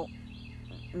 So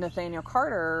Nathaniel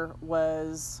Carter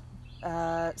was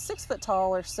 6 foot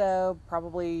tall or so,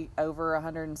 probably over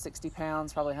 160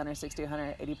 pounds, probably 160,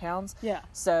 180 pounds. Yeah.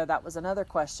 So that was another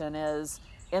question is,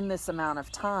 in this amount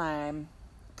of time,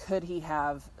 could he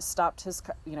have stopped his,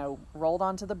 rolled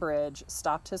onto the bridge,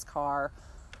 stopped his car,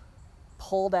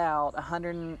 pulled out a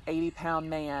 180-pound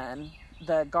man?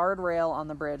 The guardrail on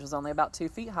the bridge was only about 2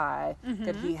 feet high. Mm-hmm.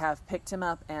 Could he have picked him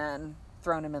up and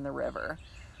thrown him in the river?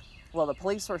 Well, the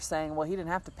police were saying, well, he didn't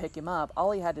have to pick him up.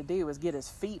 All he had to do was get his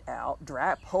feet out,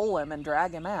 pull him and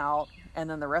drag him out, and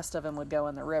then the rest of him would go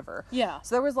in the river. Yeah.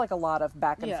 So there was like a lot of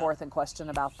back and forth and question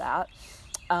about that.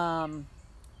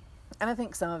 And I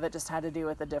think some of it just had to do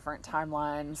with the different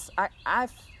timelines. I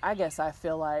guess I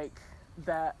feel like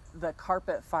that the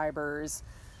carpet fibers,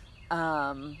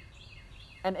 and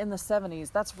in the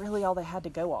 70s, that's really all they had to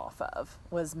go off of,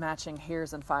 was matching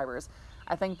hairs and fibers.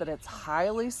 I think that it's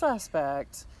highly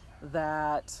suspect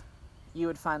that you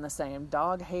would find the same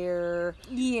dog hair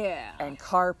and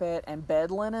carpet and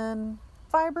bed linen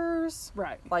fibers.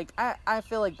 Right. Like, I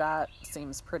feel like that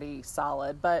seems pretty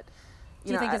solid. But,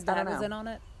 do you think his dad was in on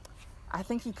it? I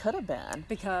think he could have been.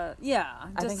 Because, I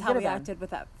think just how he acted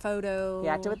with that photo. He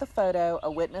acted with the photo.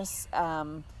 A witness,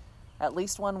 at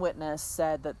least one witness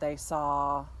said that they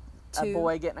saw a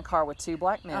boy get in a car with 2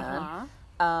 black men.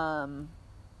 Uh-huh.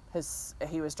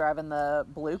 He was driving the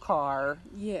blue car.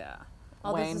 Yeah.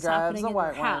 All Wayne this is drives happening a in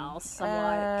white their house. one.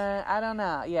 I don't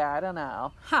know. Yeah, I don't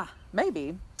know.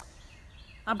 Maybe.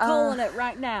 I'm calling it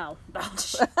right now.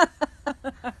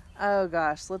 Oh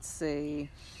gosh, let's see.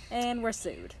 And we're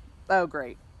sued. Oh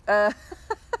great. Well,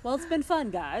 it's been fun,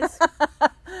 guys.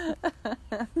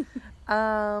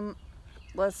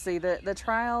 Let's see. The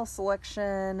trial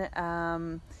selection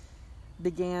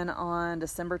began on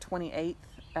December 28th.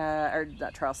 Or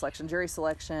not trial selection, jury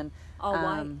selection. All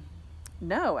white?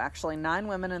 No, actually, 9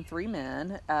 women and 3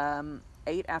 men.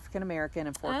 8 African American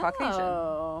and 4 Caucasian.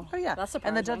 Oh yeah, that's surprising.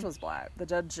 And the judge was black. The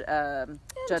judge,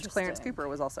 Judge Clarence Cooper,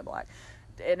 was also black.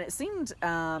 And it seemed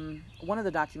one of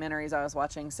the documentaries I was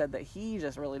watching said that he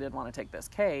just really didn't want to take this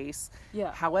case.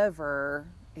 Yeah. However,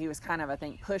 he was kind of, I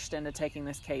think, pushed into taking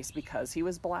this case because he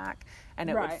was black, and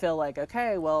it would Right. feel like,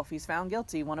 okay, well, if he's found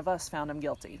guilty, one of us found him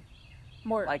guilty.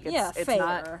 More, Like it's fair.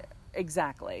 not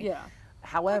exactly. Yeah.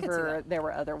 However, there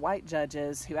were other white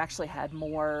judges who actually had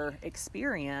more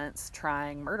experience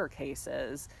trying murder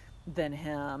cases than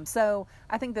him. So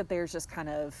I think that there was just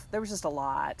a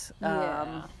lot,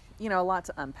 a lot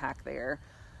to unpack there.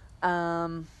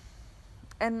 And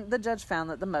the judge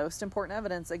found that the most important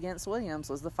evidence against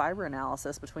Williams was the fiber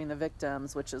analysis between the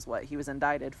victims, which is what he was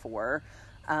indicted for.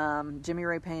 Jimmy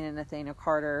Ray Payne and Nathaniel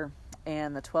Carter,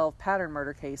 and the 12 pattern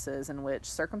murder cases in which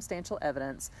circumstantial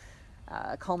evidence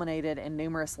culminated in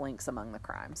numerous links among the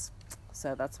crimes.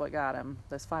 So that's what got him,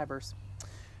 those fibers.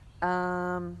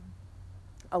 A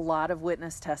lot of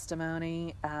witness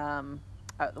testimony.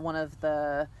 One of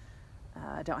the,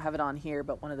 I don't have it on here,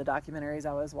 but one of the documentaries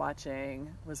I was watching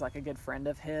was like a good friend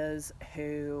of his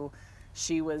who,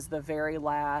 she was the very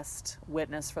last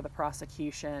witness for the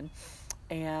prosecution.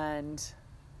 And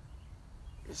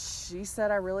she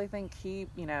said, I really think he,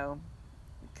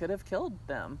 could have killed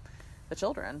them, the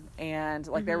children. And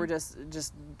like, they were just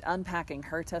unpacking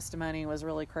her testimony was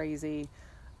really crazy.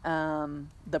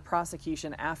 The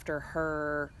prosecution,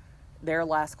 after their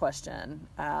last question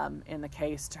in the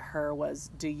case to her was,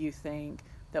 do you think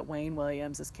that Wayne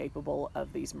Williams is capable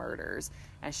of these murders?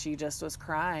 And she just was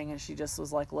crying, and she just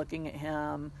was like looking at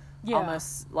him,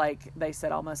 almost like, they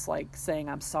said, almost like saying,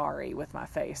 I'm sorry, with my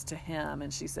face to him.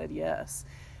 And she said yes.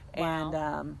 Wow.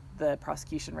 And the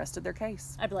prosecution rested their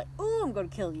case. I'd be like, ooh, I'm going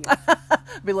to kill you.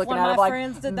 Be looking One at of it my like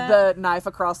friends did the that. knife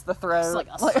across the throat. It's like,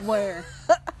 I swear.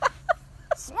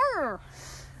 Swear.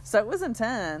 So it was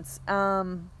intense.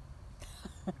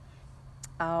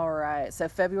 All right. So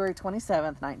February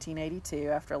 27th, 1982,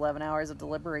 after 11 hours of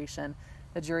deliberation,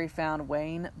 the jury found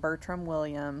Wayne Bertram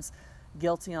Williams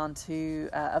guilty on two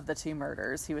of the two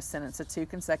murders. He was sentenced to 2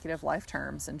 consecutive life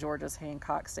terms in Georgia's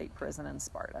Hancock State Prison in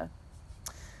Sparta.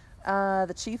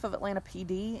 The chief of Atlanta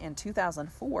PD in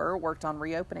 2004 worked on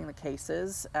reopening the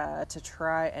cases to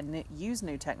try and use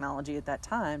new technology at that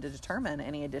time to determine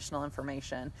any additional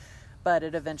information, but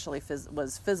it eventually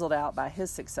was fizzled out by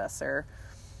his successor.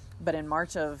 But in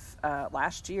March of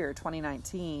last year,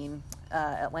 2019,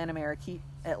 Atlanta Mayor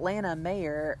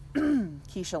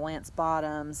Keisha Lance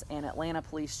Bottoms and Atlanta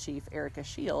Police Chief Erica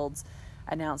Shields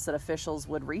announced that officials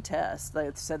would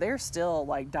retest. So they're still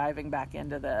like diving back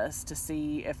into this to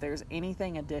see if there's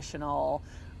anything additional,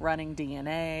 running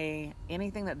DNA,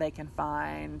 anything that they can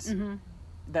find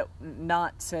that,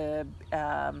 not to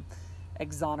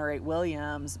exonerate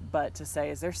Williams, but to say,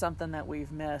 is there something that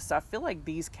we've missed? So I feel like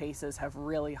these cases have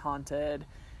really haunted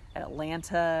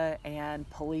Atlanta and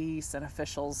police and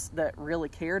officials that really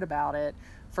cared about it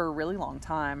for a really long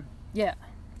time. Yeah.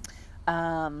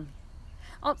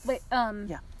 Oh, wait,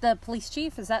 yeah. The police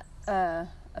chief, is that a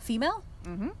female?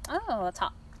 Mm-hmm. Oh, that's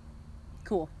hot.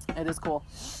 Cool. It is cool.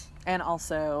 And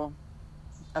also,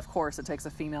 of course, it takes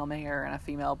a female mayor and a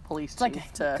female police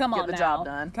chief to get the job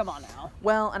done. Come on now.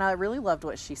 Well, and I really loved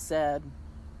what she said,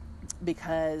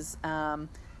 because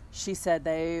she said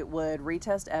they would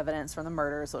retest evidence from the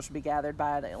murders, which would be gathered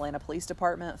by the Atlanta Police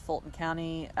Department, Fulton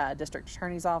County District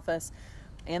Attorney's Office,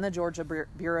 and the Georgia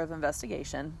Bureau of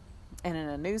Investigation. And in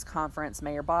a news conference,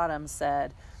 Mayor Bottoms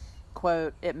said,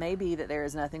 quote, "It may be that there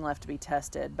is nothing left to be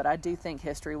tested, but I do think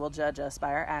history will judge us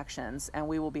by our actions, and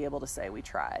we will be able to say we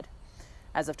tried."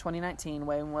 As of 2019,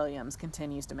 Wayne Williams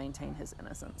continues to maintain his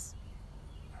innocence.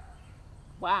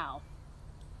 Wow.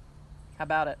 How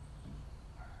about it?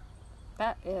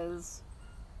 That is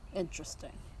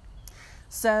interesting.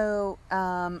 So,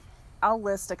 I'll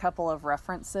list a couple of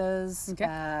references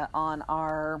on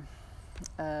our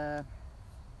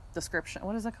description.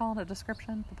 What is it called? A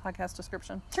description? The podcast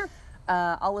description? Sure.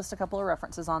 I'll list a couple of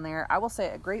references on there. I will say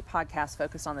a great podcast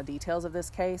focused on the details of this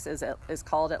case is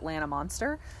called Atlanta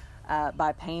Monster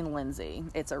by Payne Lindsay.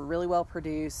 It's a really well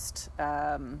produced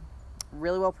podcast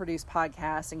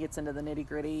and gets into the nitty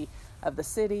gritty of the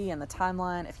city and the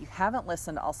timeline. If you haven't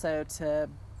listened also to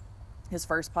his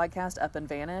first podcast, Up and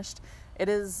Vanished, it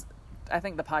is, I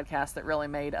think, the podcast that really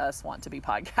made us want to be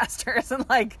podcasters. And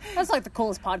that's like the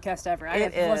coolest podcast ever. I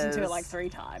have listened to it like 3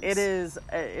 times.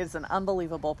 It's an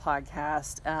unbelievable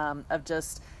podcast of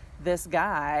just this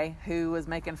guy who was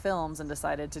making films and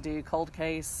decided to do cold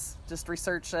case, just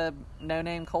research a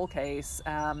no-name cold case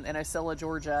in Ocilla,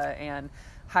 Georgia, and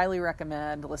highly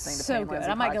recommend listening to Payne Lindsay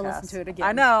I might podcast. go listen to it again.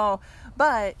 I know,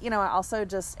 but I also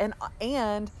just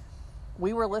and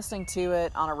we were listening to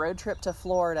it on a road trip to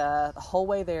Florida, the whole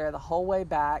way there, the whole way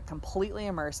back, completely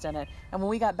immersed in it. And when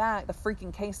we got back, the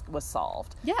freaking case was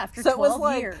solved. Yeah, after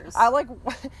 12 years.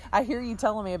 I hear you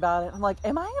telling me about it. I'm like,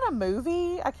 am I in a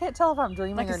movie? I can't tell if I'm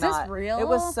dreaming or not. Is this real? It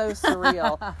was so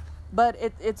surreal. But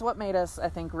it's what made us, I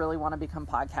think, really want to become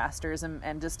podcasters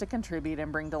and just to contribute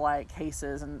and bring to light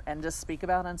cases and just speak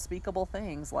about unspeakable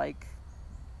things like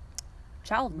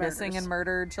child missing and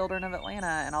murdered children of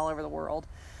Atlanta and all over the world.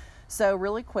 So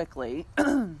really quickly,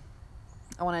 I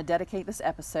want to dedicate this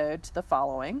episode to the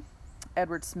following: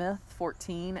 Edward Smith,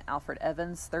 14, Alfred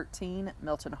Evans, 13,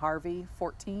 Milton Harvey,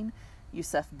 14,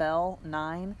 Yusef Bell,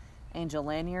 9, Angel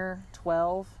Lanier,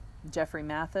 12, Jeffrey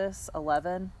Mathis,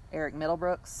 11, Eric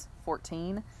Middlebrooks,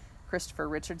 14. Christopher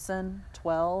Richardson,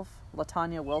 12.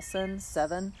 Latanya Wilson,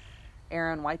 7.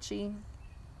 Aaron Weiche,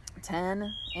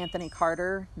 10. Anthony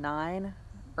Carter, 9.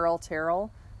 Earl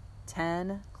Terrell,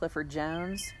 10. Clifford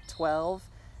Jones, 12.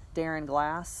 Darren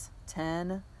Glass,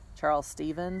 10. Charles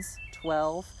Stevens,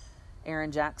 12.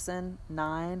 Aaron Jackson,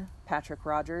 9. Patrick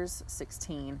Rogers,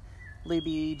 16.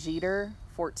 Libby Jeter,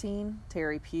 14.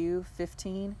 Terry Pugh,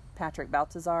 15. Patrick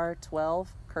Baltazar,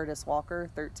 12. Curtis Walker,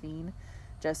 13.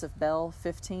 Joseph Bell,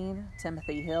 15.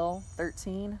 Timothy Hill,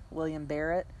 13. William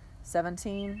Barrett,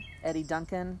 17. Eddie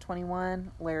Duncan,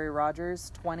 21. Larry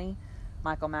Rogers, 20.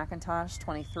 Michael McIntosh,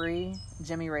 23.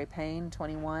 Jimmy Ray Payne,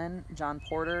 21. John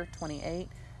Porter, 28.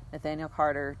 Nathaniel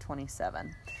Carter,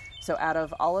 27. So out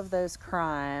of all of those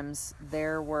crimes,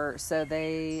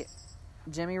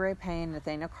 Jimmy Ray Payne,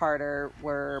 Nathaniel Carter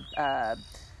were,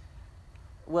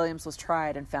 Williams was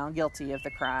tried and found guilty of the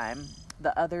crime.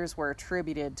 The others were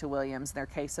attributed to Williams. Their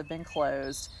case had been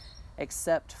closed,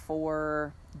 except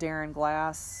for Darren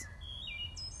Glass,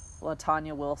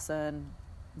 Latanya Wilson,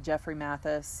 Jeffrey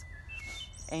Mathis,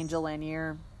 Angel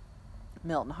Lanier,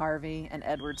 Milton Harvey, and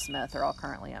Edward Smith are all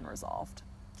currently unresolved.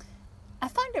 I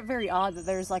find it very odd that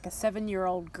there's like a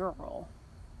 7-year-old girl.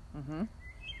 Mm-hmm.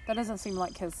 That doesn't seem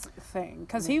like his thing.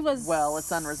 Because he was... Well,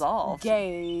 it's unresolved.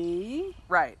 Gay.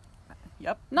 Right.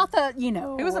 Yep. Not that, He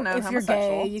was a known if you're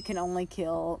homosexual. gay, you can only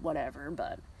kill whatever,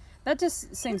 but that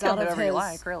just seems Kill out of whoever his... you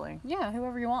like, really. Yeah,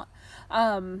 whoever you want.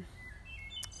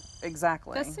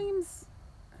 Exactly. That seems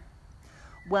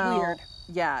weird. weird.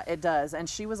 Yeah, it does. And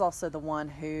she was also the one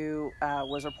who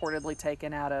was reportedly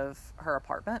taken out of her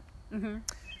apartment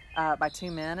by 2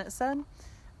 men, it said.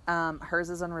 Hers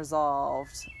is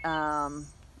unresolved.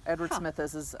 Edward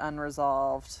Smith's is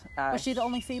unresolved. Was she the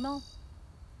only female?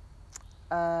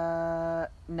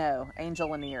 No. Angel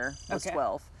Lanier was Okay.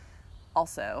 12.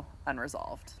 Also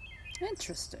unresolved.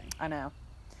 Interesting. I know.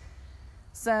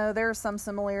 So there are some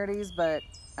similarities, but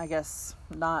I guess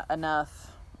not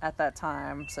enough at that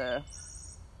time to...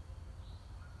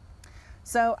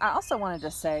 So I also wanted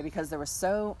to say, because there was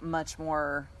so much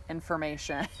more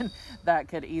information that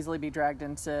could easily be dragged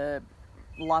into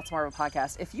lots more of a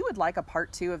podcast, if you would like a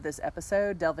part 2 of this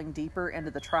episode, delving deeper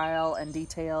into the trial and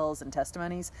details and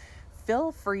testimonies,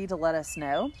 feel free to let us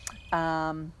know.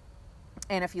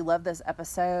 And if you love this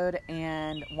episode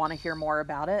and want to hear more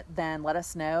about it, then let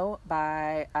us know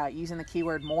by using the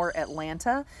keyword More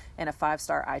Atlanta in a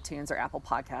 5-star iTunes or Apple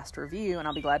Podcast review. And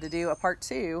I'll be glad to do a part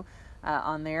 2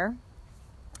 on there.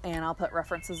 And I'll put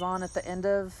references on at the end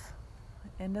of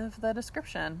the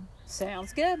description.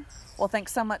 Sounds good. Well,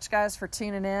 thanks so much, guys, for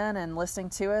tuning in and listening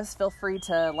to us. Feel free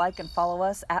to like and follow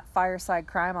us at Fireside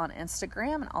Crime on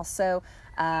Instagram, and also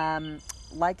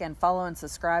like and follow and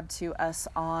subscribe to us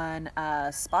on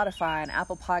Spotify and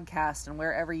Apple Podcast and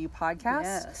wherever you podcast.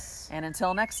 Yes. And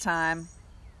until next time,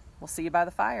 we'll see you by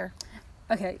the fire.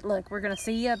 Okay, look, we're going to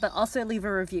see you, but also leave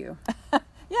a review.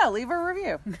 Yeah, leave a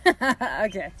review.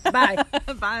 Okay, bye.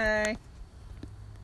 Bye.